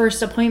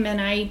first appointment,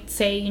 I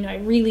say, I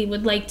really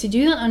would like to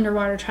do the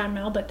underwater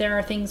treadmill, but there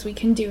are things we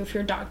can do if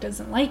your dog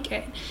doesn't like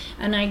it.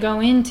 And I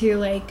go into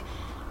like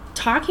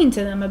talking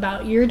to them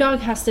about your dog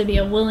has to be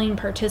a willing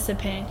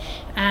participant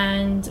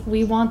and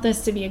we want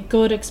this to be a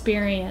good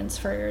experience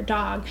for your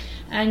dog.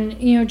 And,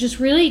 just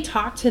really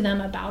talk to them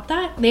about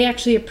that. They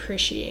actually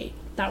appreciate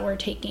that we're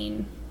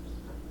taking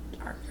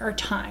our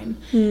time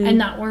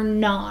and that we're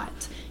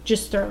not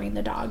just throwing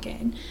the dog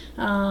in.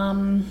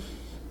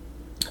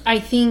 I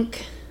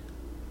think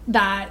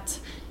that,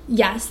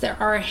 yes, there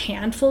are a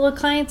handful of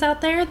clients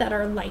out there that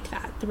are like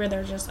that, where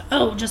they're just,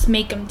 just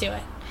make them do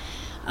it.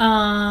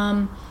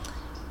 And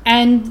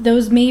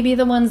those may be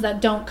the ones that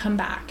don't come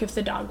back if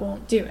the dog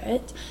won't do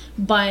it.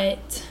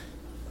 But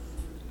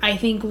I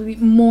think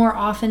more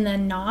often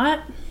than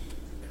not,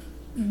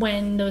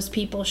 when those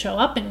people show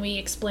up and we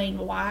explain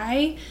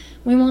why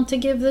we want to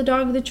give the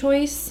dog the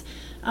choice,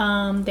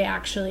 they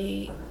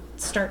actually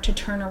start to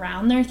turn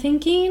around their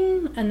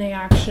thinking and they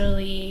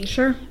actually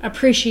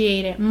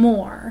appreciate it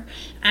more,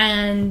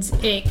 and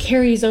it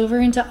carries over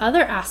into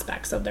other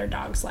aspects of their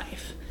dog's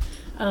life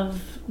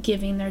of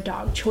giving their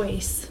dog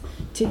choice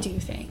to do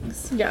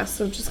things. Yeah,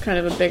 so just kind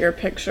of a bigger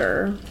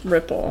picture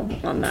ripple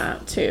on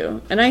that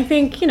too. And I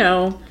think,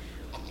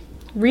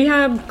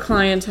 rehab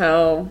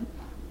clientele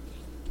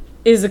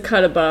is a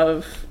cut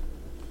above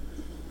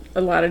a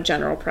lot of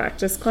general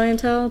practice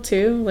clientele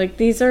too. Like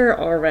these are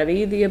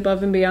already the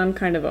above and beyond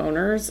kind of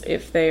owners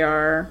if they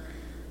are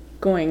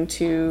going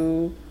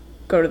to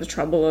go to the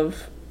trouble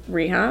of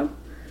rehab.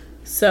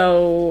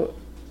 So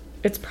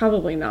it's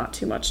probably not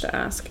too much to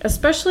ask,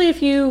 especially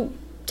if you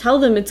tell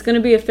them it's going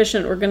to be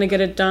efficient, we're going to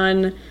get it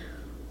done,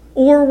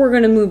 or we're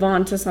going to move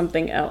on to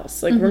something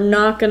else. Like we're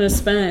not going to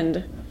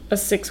spend a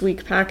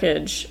 6-week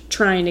package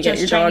trying to get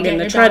your dog in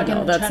the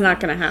treadmill. That's not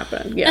going to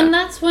happen. Yeah. And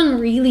that's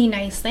one really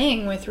nice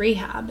thing with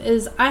rehab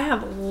is I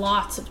have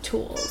lots of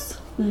tools.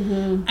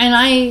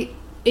 And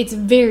it's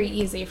very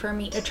easy for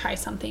me to try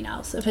something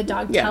else. If a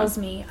dog tells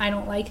me I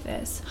don't like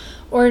this,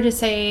 or to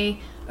say,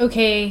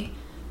 okay,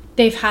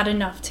 they've had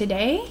enough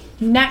today.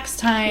 Next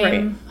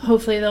time,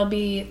 hopefully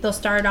they'll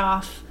start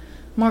off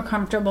more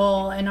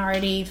comfortable and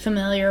already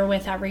familiar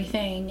with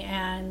everything,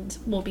 and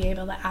we'll be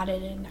able to add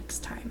it in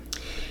next time.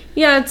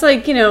 Yeah, it's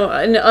like,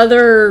 in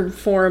other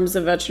forms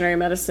of veterinary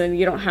medicine,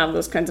 you don't have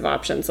those kinds of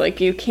options. Like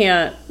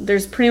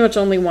there's pretty much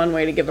only one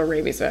way to give a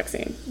rabies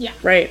vaccine. Yeah.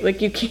 Right?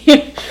 Like you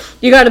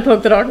got to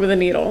poke the dog with a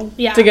needle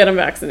to get them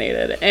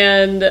vaccinated.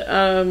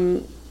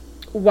 And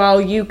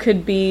while you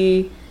could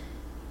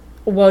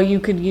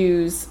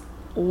use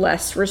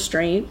less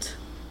restraint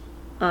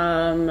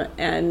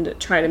and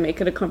try to make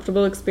it a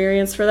comfortable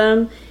experience for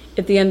them,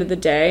 at the end of the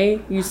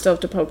day, you still have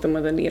to poke them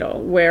with a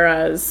needle.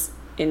 Whereas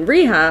in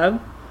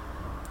rehab,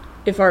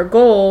 if our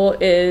goal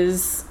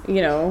is,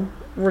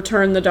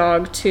 return the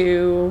dog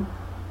to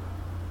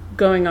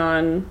going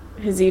on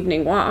his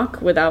evening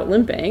walk without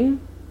limping,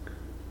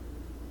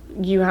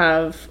 you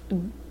have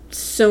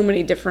so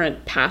many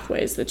different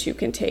pathways that you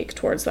can take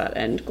towards that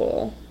end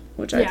goal,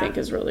 which I think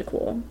is really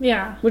cool.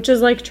 Yeah. Which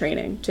is like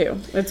training, too.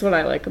 That's what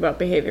I like about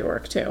behavior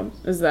work, too,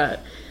 is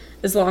that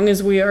as long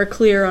as we are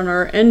clear on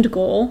our end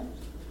goal,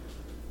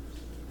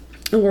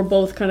 and we're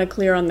both kind of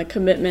clear on the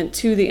commitment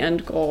to the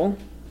end goal,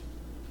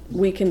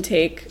 we can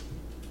take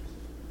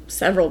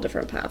several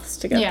different paths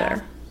to get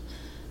there.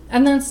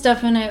 And that's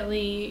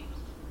definitely,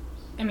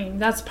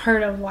 that's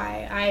part of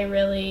why I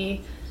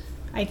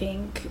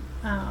think,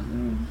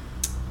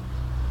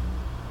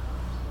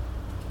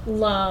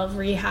 love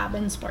rehab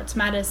and sports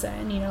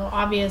medicine.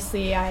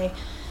 Obviously I'm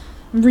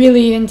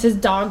really into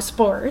dog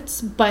sports,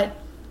 but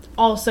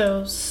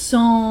also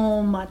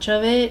so much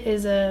of it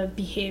is a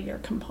behavior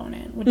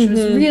component, which was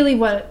really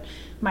what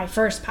my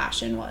first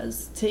passion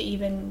was to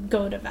even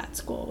go to vet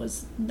school.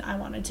 Was I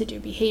wanted to do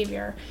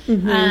behavior.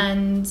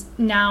 And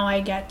now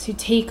I get to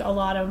take a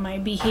lot of my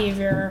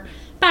behavior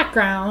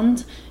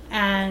background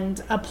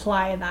and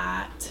apply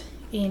that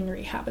in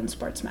rehab and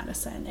sports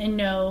medicine, and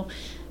know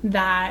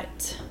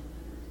that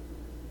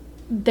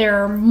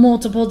there are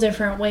multiple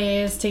different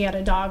ways to get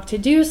a dog to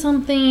do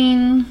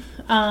something,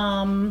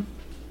 and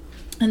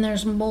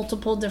there's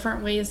multiple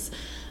different ways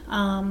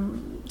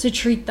to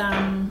treat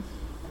them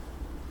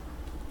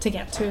to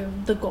get to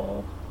the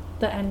goal,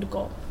 the end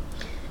goal.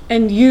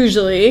 And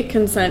usually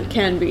consent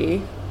can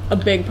be a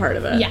big part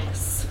of it.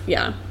 Yes.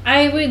 Yeah.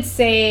 I would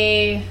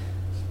say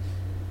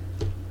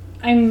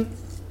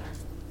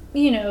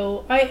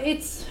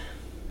it's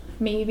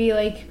maybe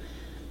like,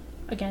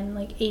 again,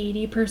 like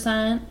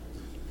 80%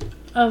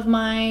 of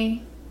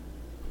my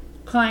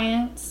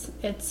clients,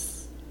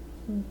 it's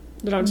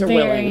the dogs are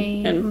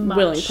willing and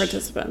willing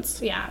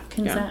participants. Yeah,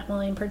 consent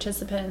willing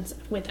participants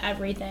with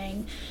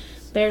everything.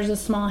 There's a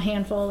small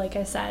handful, like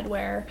I said,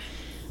 where,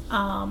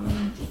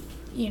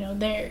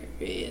 they're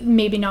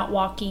maybe not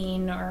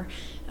walking or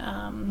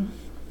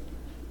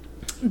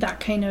that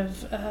kind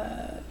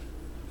of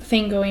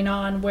thing going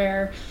on,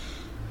 where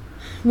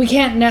we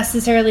can't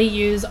necessarily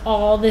use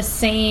all the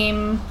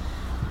same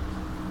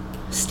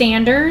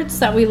standards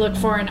that we look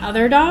for in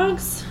other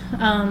dogs,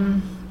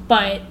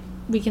 but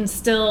we can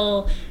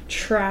still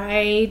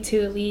try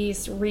to at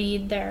least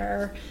read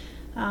their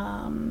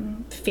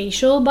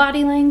facial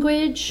body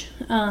language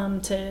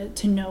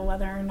to know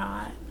whether or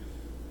not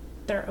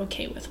they're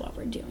okay with what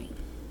we're doing.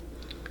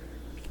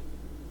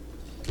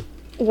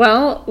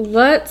 Well,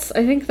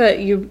 I think that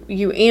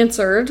you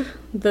answered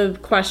the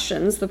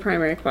questions, the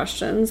primary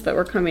questions that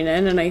were coming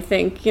in, and I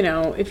think,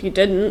 if you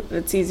didn't,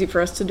 it's easy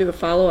for us to do a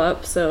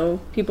follow-up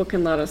so people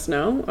can let us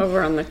know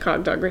over on the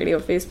Cog Dog Radio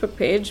Facebook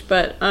page.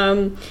 But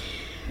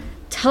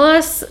tell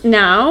us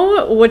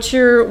now what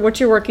you're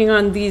working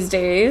on these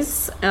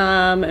days,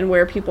 and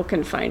where people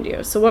can find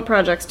you. So what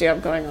projects do you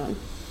have going on?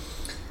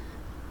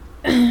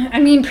 I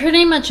mean,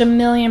 pretty much a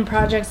million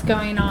projects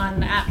going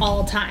on at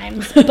all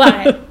times,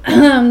 but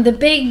the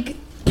big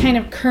kind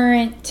of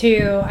current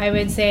too, I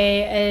would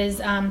say, is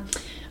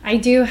I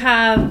do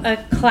have a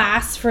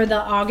class for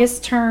the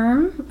August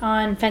term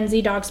on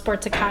Fenzi Dog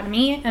Sports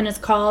Academy, and it's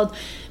called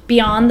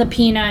Beyond the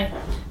Peanut,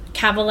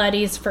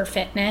 Cavalettis for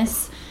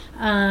Fitness.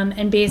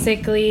 And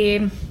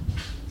basically,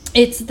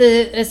 it's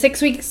a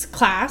 6 weeks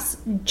class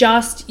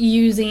just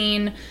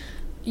using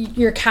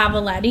your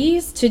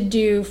Cavalettis to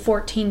do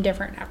 14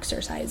 different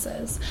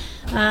exercises.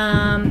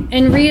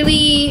 And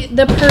really,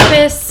 the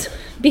purpose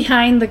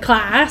behind the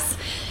class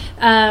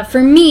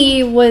for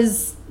me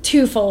was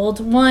twofold.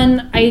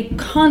 One, I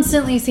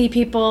constantly see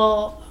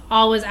people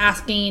always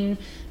asking,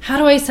 how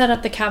do I set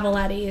up the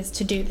Cavalettis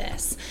to do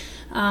this?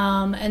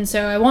 And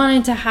so I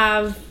wanted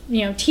to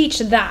teach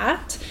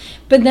that.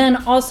 But then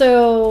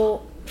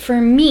also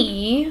for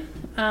me,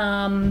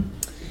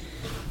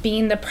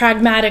 being the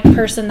pragmatic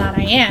person that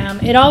I am,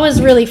 it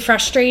always really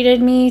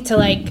frustrated me to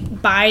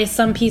buy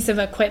some piece of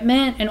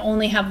equipment and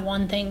only have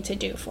one thing to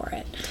do for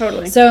it.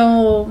 Totally.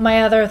 So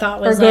my other thought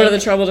was go to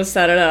the trouble to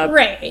set it up.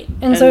 Right.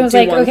 And so I was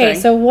like, okay,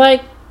 so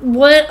what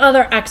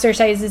other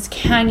exercises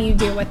can you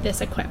do with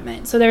this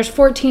equipment? So there's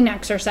 14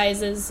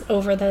 exercises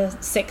over the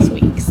 6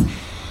 weeks.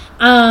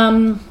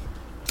 And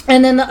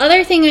then the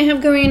other thing I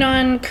have going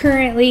on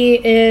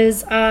currently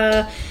is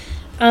a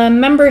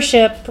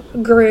membership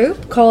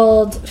group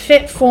called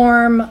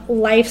Fitform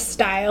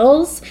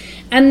Lifestyles.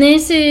 And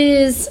this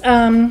is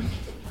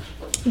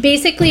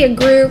basically a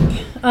group,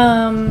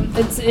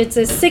 it's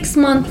a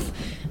 6-month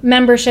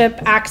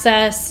membership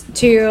access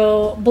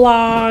to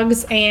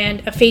blogs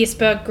and a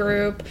Facebook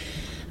group,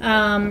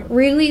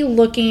 really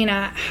looking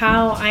at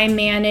how I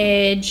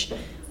manage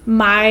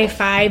my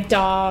 5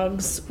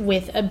 dogs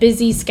with a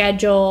busy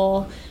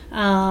schedule,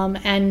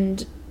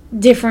 and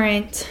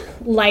different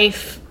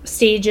life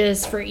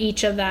stages for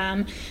each of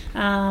them,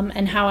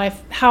 and how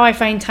I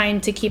find time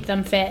to keep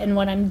them fit and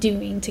what I'm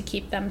doing to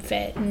keep them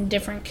fit, and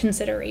different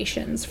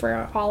considerations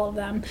for all of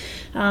them,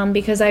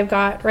 because I've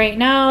got right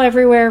now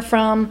everywhere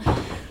from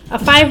a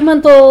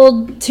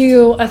 5-month-old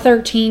to a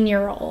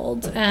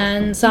 13-year-old,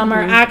 and some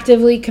are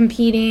actively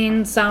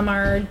competing, some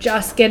are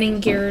just getting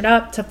geared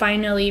up to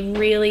finally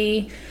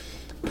really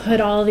put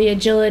all the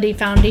agility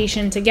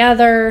foundation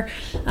together.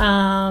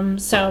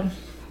 So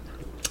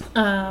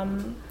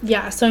I'm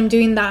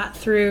doing that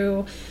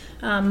through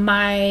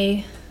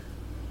my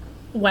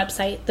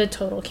website,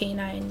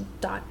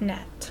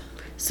 thetotalcanine.net.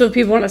 So if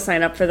people want to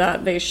sign up for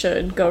that, they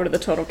should go to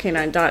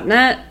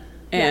thetotalcanine.net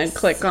and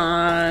click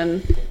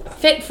on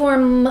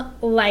Fitform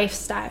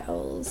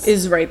Lifestyles.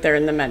 Is right there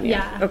in the menu.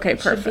 Yeah. Okay,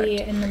 perfect. Should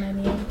be in the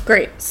menu.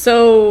 Great.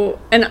 So,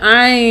 and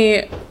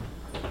I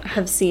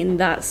have seen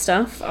that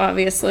stuff,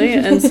 obviously,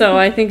 and so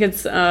I think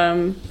it's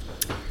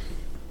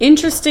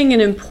interesting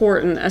and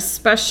important,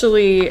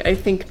 especially I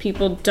think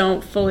people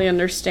don't fully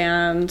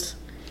understand,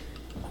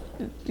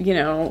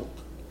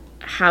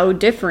 how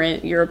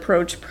different your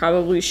approach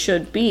probably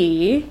should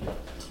be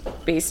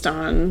based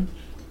on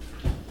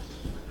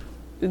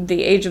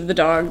the age of the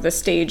dog, the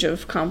stage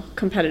of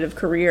competitive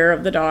career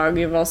of the dog.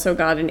 You've also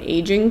got an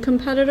aging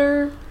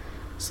competitor.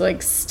 So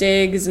like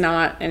Stig's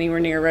not anywhere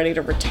near ready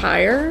to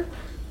retire,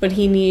 but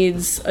he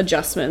needs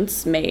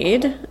adjustments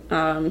made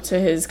to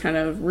his kind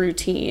of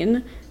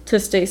routine to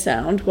stay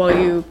sound while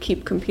you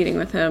keep competing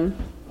with him.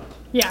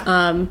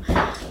 Yeah.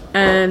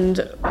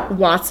 And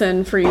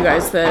Watson, for you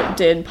guys that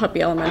did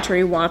Puppy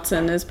Elementary,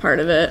 Watson is part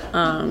of it.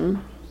 How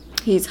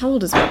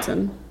old is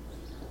Watson?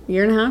 A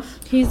year and a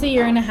half? He's a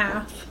year and a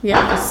half.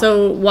 Yeah,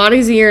 so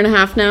Wattie's a year and a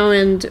half now,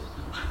 and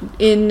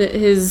in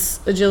his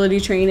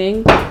agility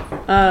training.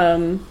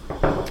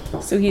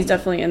 So he's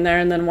definitely in there.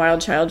 And then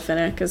Wild Child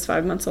Finnick is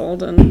 5 months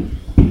old and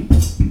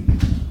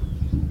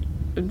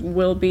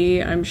will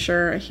be, I'm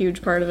sure, a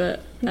huge part of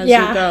it as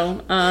you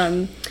go.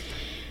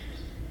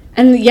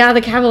 And yeah,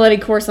 the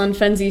Cavaletti course on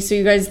Fenzi. So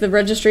you guys, the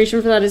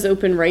registration for that is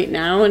open right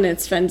now, and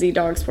it's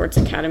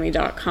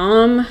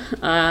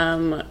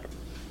FenziDogSportsAcademy.com.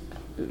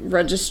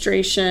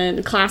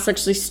 Registration class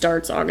actually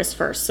starts August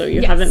 1st, so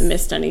you haven't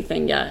missed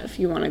anything yet if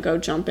you want to go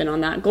jump in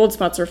on that. Gold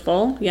spots are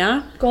full,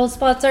 yeah? Gold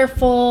spots are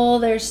full.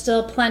 There's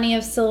still plenty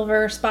of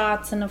silver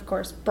spots and, of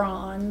course,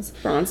 bronze.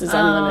 Bronze is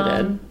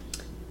unlimited.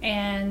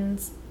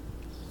 And,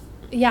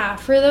 yeah,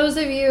 for those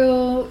of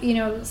you,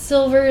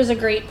 silver is a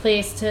great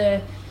place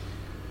to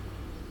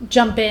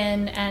jump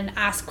in and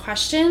ask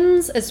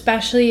questions,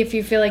 especially if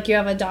you feel like you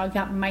have a dog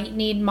that might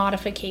need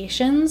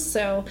modifications.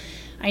 So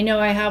I know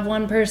I have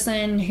one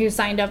person who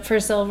signed up for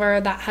silver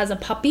that has a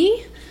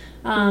puppy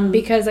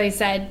because I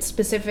said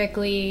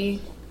specifically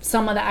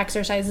some of the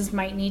exercises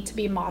might need to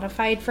be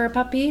modified for a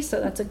puppy,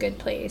 so that's a good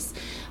place.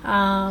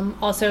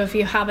 Also, if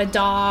you have a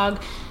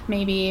dog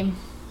maybe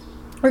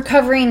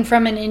recovering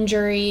from an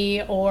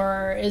injury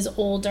or is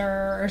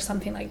older or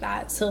something like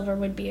that, silver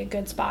would be a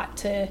good spot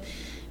to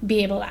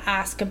be able to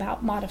ask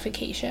about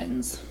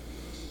modifications.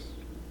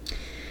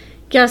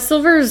 Yeah,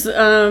 silver's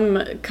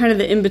kind of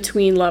the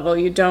in-between level.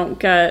 You don't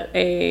get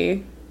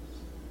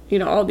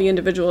all the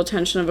individual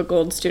attention of a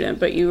gold student,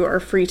 but you are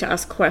free to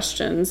ask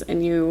questions,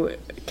 and you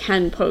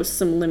can post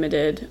some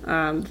limited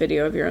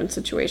video of your own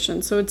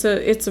situation. So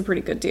it's a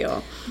pretty good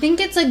deal. I think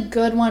it's a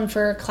good one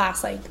for a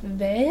class like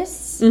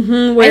this,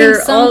 where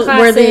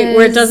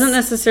it doesn't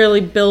necessarily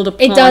build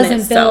upon itself. It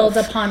doesn't build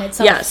upon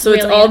itself. Yeah, so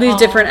really it's all these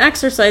different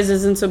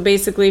exercises, and so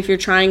basically, if you're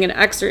trying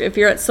if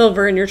you're at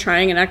silver and you're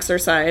trying an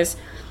exercise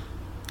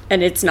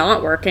and it's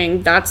not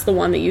working, that's the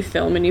one that you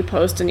film and you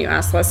post and you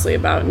ask Leslie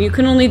about. And you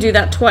can only do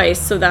that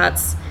twice, so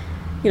that's,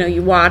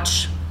 you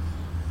watch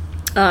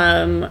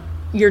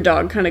your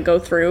dog kind of go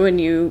through and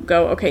you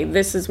go, okay,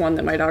 this is one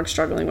that my dog's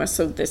struggling with,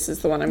 so this is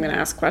the one I'm going to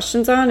ask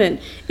questions on. And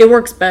it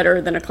works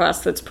better than a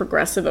class that's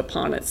progressive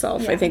upon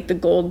itself. Yeah. I think the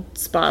gold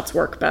spots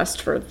work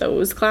best for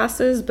those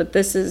classes, but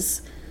this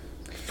is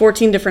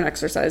 14 different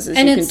exercises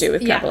you can do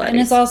with Cavaletti.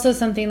 And it's also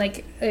something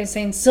like I was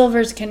saying,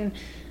 silvers can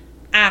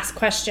ask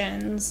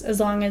questions as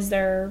long as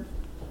they're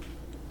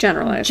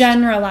generalized.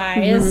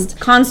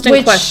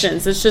 Constant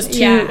questions. It's just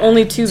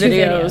only two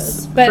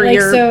videos but for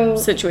your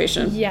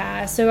situation.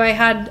 Yeah, so I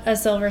had a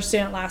silver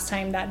student last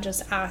time that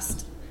just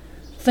asked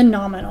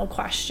phenomenal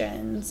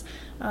questions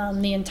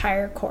the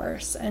entire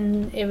course,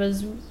 and it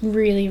was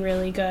really,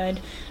 really good.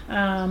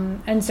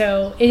 And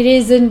so it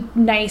is a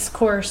nice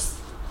course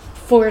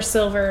for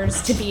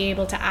silvers to be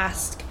able to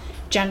ask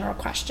general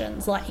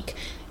questions like,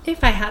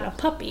 if I had a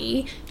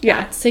puppy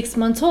at 6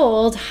 months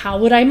old, how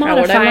would I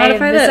modify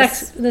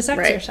this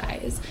exercise?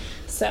 Right.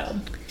 So,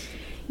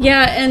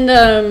 yeah,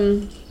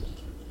 and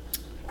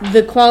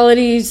the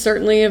quality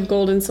certainly of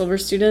gold and silver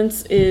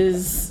students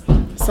is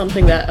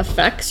something that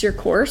affects your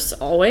course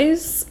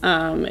always.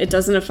 It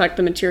doesn't affect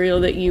the material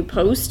that you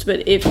post,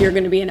 but if you're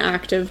going to be an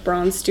active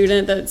bronze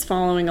student that's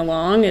following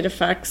along, it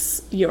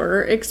affects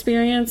your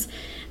experience,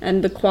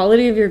 and the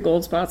quality of your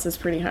gold spots is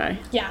pretty high.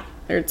 Yeah.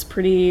 It's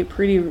pretty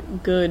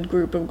good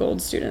group of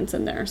gold students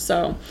in there.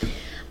 So,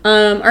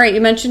 all right, you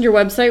mentioned your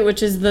website,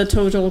 which is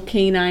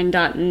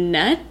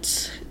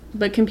thetotalcanine.net,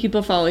 but can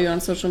people follow you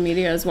on social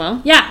media as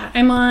well? Yeah,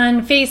 I'm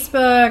on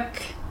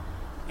Facebook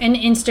and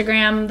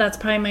Instagram. That's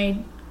probably my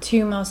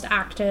two most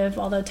active,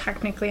 although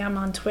technically I'm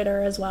on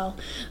Twitter as well.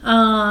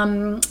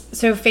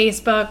 So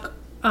Facebook,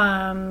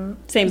 same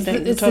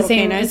thing. It's the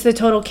same. Canine. It's the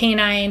Total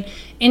Canine.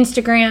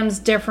 Instagram's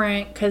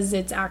different because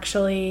it's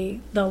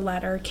actually the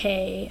letter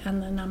K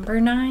and the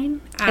number 9.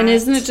 And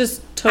isn't it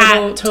just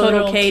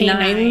total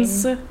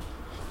canines?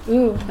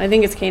 Ooh, I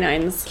think it's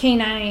canines.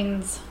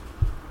 Canines.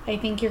 I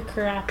think you're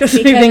correct. Because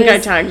I think I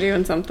tagged you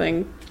in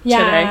something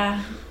today.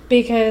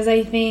 Because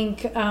I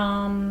think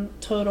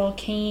Total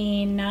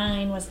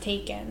K9 was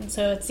taken.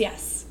 So it's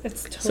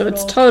Total. So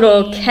it's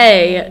Total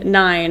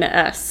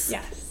K9S.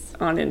 Yes.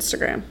 On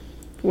Instagram.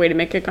 Way to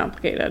make it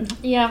complicated.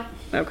 Yeah.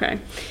 Okay.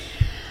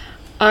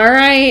 All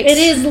right. It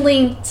is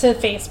linked to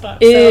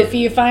Facebook. So if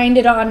you find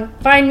me on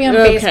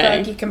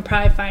Facebook, you can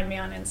probably find me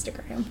on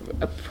Instagram.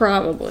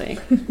 Probably.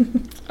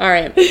 All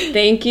right.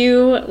 Thank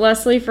you,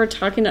 Leslie, for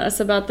talking to us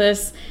about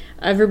this.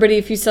 Everybody,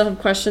 if you still have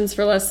questions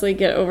for Leslie,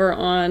 get over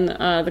on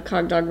the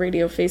Cogdog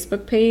Radio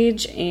Facebook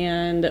page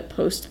and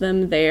post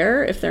them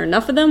there. If there are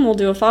enough of them, we'll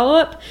do a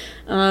follow-up.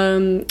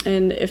 And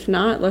if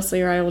not,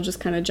 Leslie or I will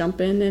just kind of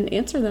jump in and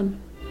answer them.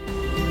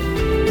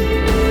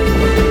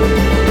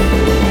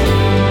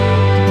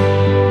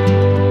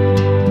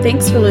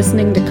 Thanks for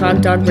listening to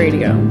Cogdog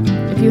Radio.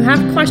 If you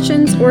have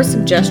questions or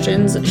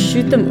suggestions,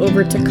 shoot them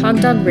over to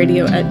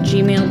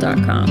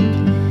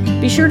cogdogradio@gmail.com.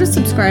 Be sure to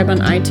subscribe on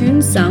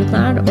iTunes,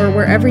 SoundCloud, or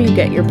wherever you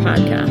get your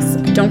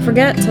podcasts. Don't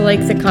forget to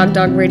like the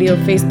Cogdog Radio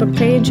Facebook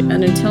page,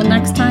 and until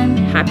next time,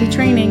 happy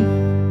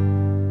training!